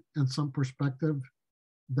insight and some perspective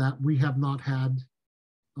that we have not had.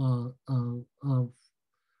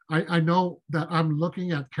 I know that I'm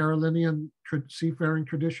looking at Carolinian seafaring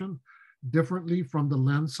tradition differently from the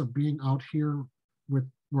lens of being out here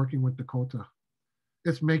working with Dakota.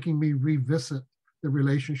 It's making me revisit the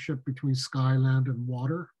relationship between sky, land, and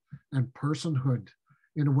water, and personhood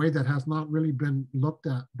in a way that has not really been looked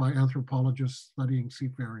at by anthropologists studying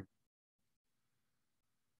seafaring.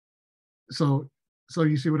 So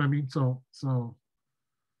you see what I mean?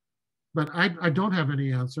 But I don't have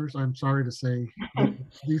any answers. I'm sorry to say.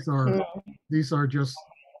 These are just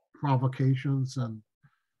provocations and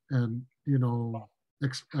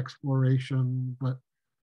exploration. But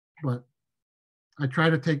I try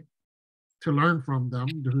to learn from them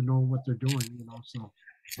who know what they're doing. So.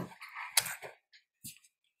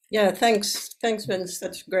 Yeah, thanks, Vince.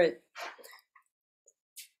 That's great.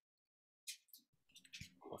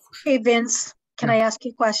 Hey, Vince, can I ask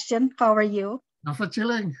you a question? How are you? Not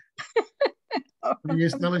chilling. Are you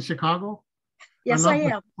still in Chicago? Yes, I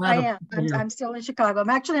am. I'm still in Chicago. I'm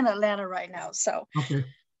actually in Atlanta right now. So, okay.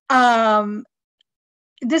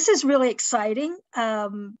 This is really exciting. I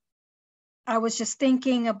was just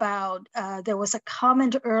thinking about, there was a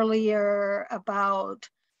comment earlier about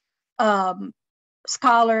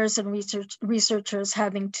scholars and researchers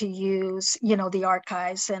having to use, the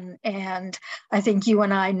archives. And I think you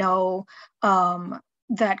and I know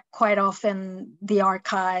that quite often the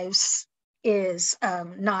archives is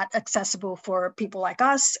not accessible for people like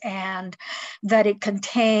us, and that it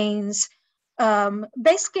contains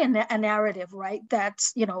basically a narrative, right?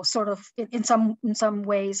 That's, sort of in some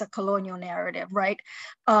ways a colonial narrative, right?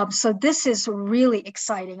 So this is really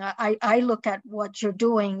exciting. I look at what you're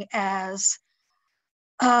doing as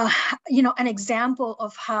an example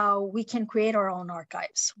of how we can create our own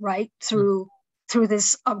archives, right? Through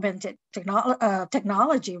this augmented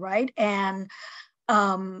technology, right? And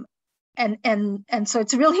so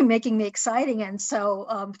it's really making me exciting. And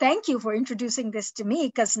so thank you for introducing this to me,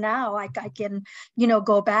 because now I can,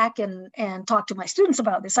 go back and talk to my students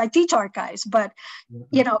about this. I teach archives, but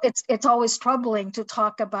it's always troubling to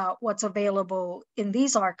talk about what's available in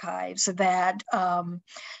these archives that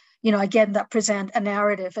again, that present a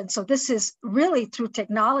narrative. And so this is really through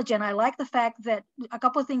technology. And I like the fact that a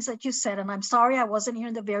couple of things that you said, and I'm sorry I wasn't here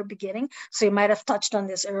in the very beginning, so you might have touched on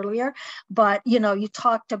this earlier, but you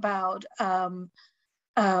talked about the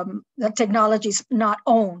technology's not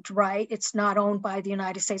owned, right? It's not owned by the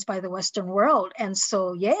United States, by the Western world. And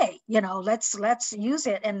so, yay, let's use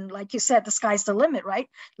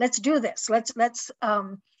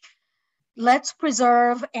let's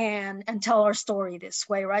preserve and tell our story this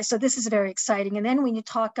way, right? So this is very exciting. And then when you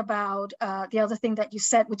talk about the other thing that you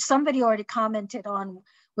said, which somebody already commented on,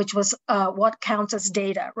 which was what counts as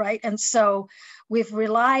data, right? And so we've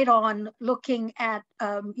relied on looking at,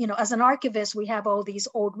 you know, as an archivist, we have all these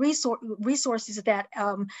old resources that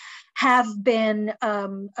have been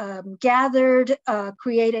gathered,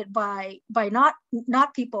 created by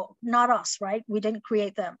not people, not us, right? We didn't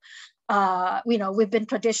create them. You know, we've been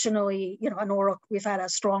traditionally, you know, we've had a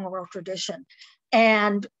strong oral tradition.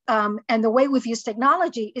 And the way we've used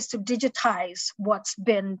technology is to digitize what's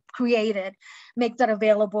been created, make that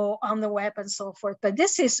available on the web and so forth. But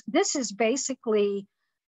this is basically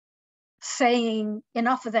saying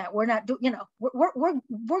enough of that. We're not you know,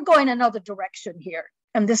 we're going another direction here,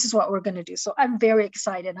 and this is what we're going to do. So I'm very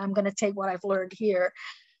excited. I'm going to take what I've learned here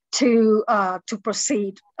to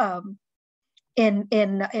proceed in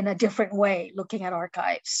a different way, looking at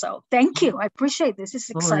archives. So thank you. I appreciate this. This is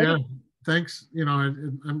exciting. Oh, yeah. Thanks, you know,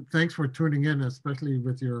 and thanks for tuning in, especially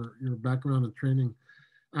with your background and training.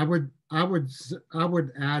 I would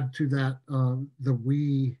add to that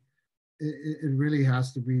it really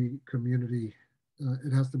has to be community.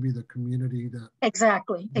 It has to be the community that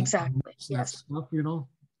exactly. Yes. That stuff, you know.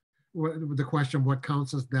 The question, what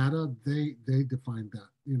counts as data? They define that,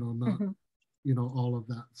 you know, not you know, all of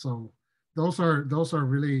that. So those are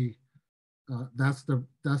really that's the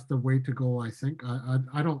way to go. I think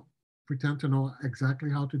I don't pretend to know exactly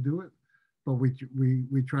how to do it, but we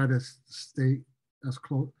try to stay as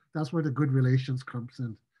close. That's where the good relations comes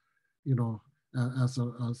in, you know, as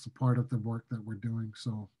a part of the work that we're doing.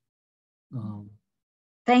 So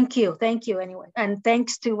thank you anyway, and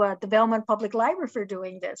thanks to the Belmont Public Library for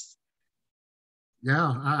doing this.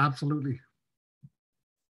 Yeah, absolutely.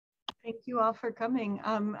 Thank you all for coming.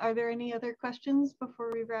 Are there any other questions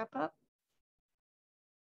before we wrap up?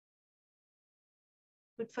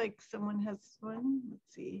 Looks like someone has one.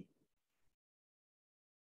 Let's see.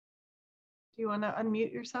 Do you want to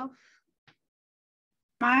unmute yourself?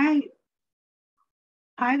 Hi,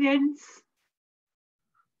 Vince.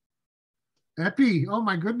 Epi, oh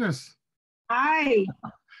my goodness. Hi,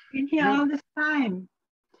 been here all this time.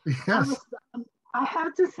 Yes. I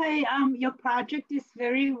have to say, your project is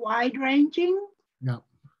very wide-ranging. Yeah.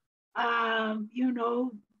 You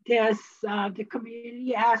know, there's the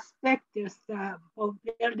community aspect, there's the boat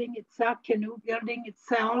building itself, canoe building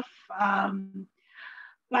itself.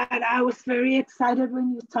 But I was very excited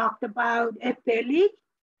when you talked about Epeli.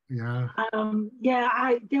 Yeah.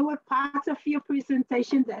 Yeah, there were parts of your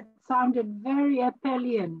presentation that sounded very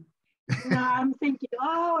Epelian. You know, I'm thinking,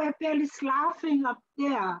 oh, Epeli's laughing up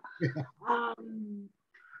there. Yeah.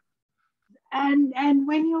 And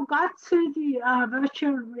when you got to the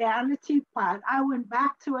virtual reality part, I went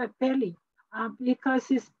back to Epeli because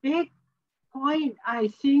his big point, I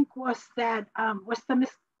think, was that was the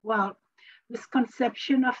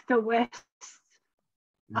misconception of the West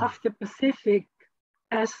of the Pacific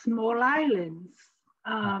as small islands.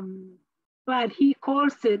 But he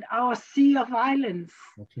calls it our sea of islands.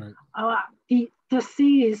 That's right. The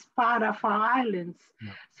sea is part of our islands.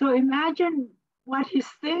 Yeah. So imagine what he's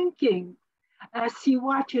thinking as he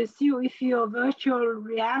watches you. If your virtual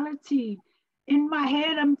reality, in my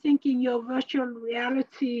head, I'm thinking your virtual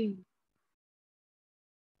reality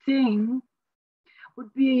thing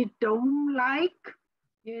would be dome-like,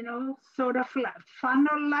 you know, sort of like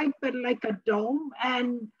funnel-like, but like a dome,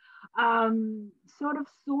 and sort of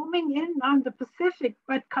zooming in on the Pacific,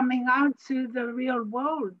 but coming out to the real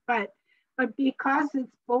world. But because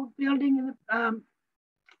it's boat building and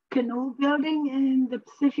canoe building in the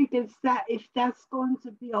Pacific, if that's going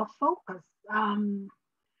to be our focus.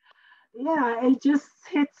 Yeah, it just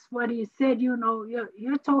hits what he said. You know,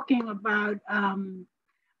 you're talking about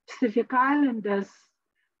Pacific Islanders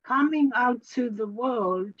coming out to the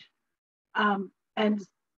world and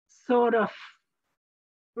sort of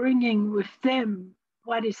bringing with them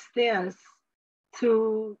what is theirs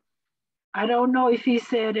to, I don't know if he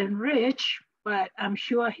said enrich, but I'm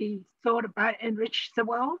sure he thought about enrich the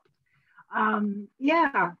world.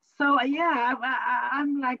 Yeah, so yeah,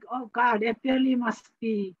 I'm like, oh God, Epeli must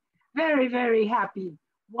be very, very happy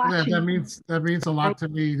watching. Yeah, that means a lot to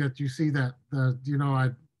me that you see that, you know,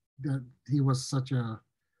 that he was such a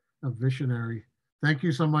visionary. Thank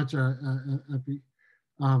you so much, Epi.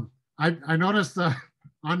 I noticed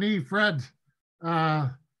Ani Fred,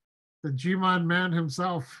 the G-Man man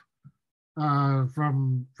himself,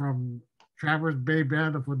 from Traverse Bay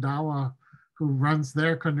Band of Odawa, who runs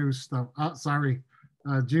their canoe stuff. Sorry,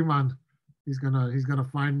 G-Man, he's gonna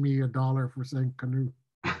find me $1 for saying canoe.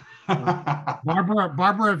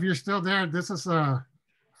 Barbara, if you're still there, this is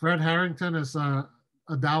Fred Harrington is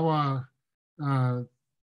Adawa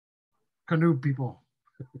canoe people.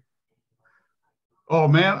 Oh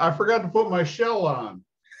man, I forgot to put my shell on.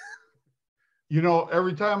 You know,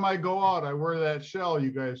 every time I go out, I wear that shell you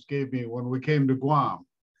guys gave me when we came to Guam.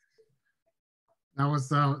 That was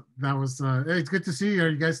hey, it's good to see you. Are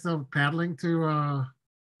you guys still paddling to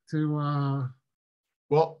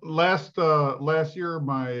Well, last year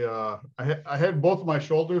I had both my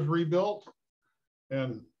shoulders rebuilt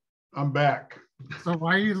and I'm back. So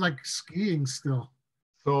why are you like skiing still?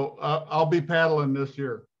 So I'll be paddling this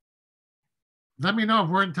year. Let me know if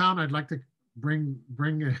we're in town. I'd like to bring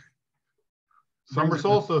it. Summer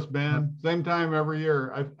solstice, man. Same time every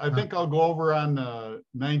year. I think I'll go over on the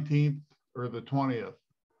 19th or the 20th.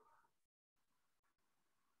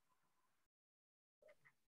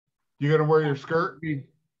 You gonna wear your skirt?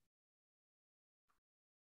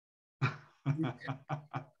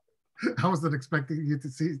 I wasn't expecting to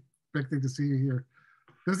see you here.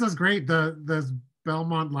 This is great. This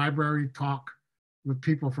Belmont Library talk with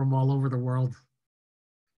people from all over the world.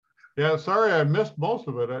 Yeah, sorry I missed most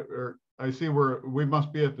of it. I see we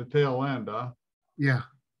must be at the tail end, huh? Yeah,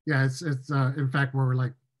 it's in fact we're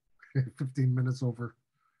like 15 minutes over.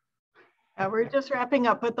 We're just wrapping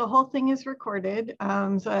up, but the whole thing is recorded,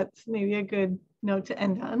 so that's maybe a good note to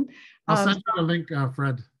end on. I'll send you the link,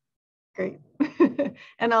 Fred. Great,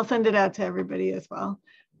 and I'll send it out to everybody as well.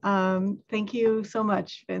 Thank you so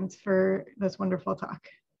much, Vince, for this wonderful talk.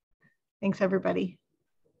 Thanks, everybody.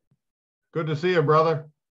 Good to see you, brother.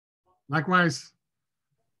 Likewise.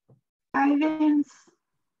 Bye, Vince.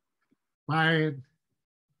 Bye.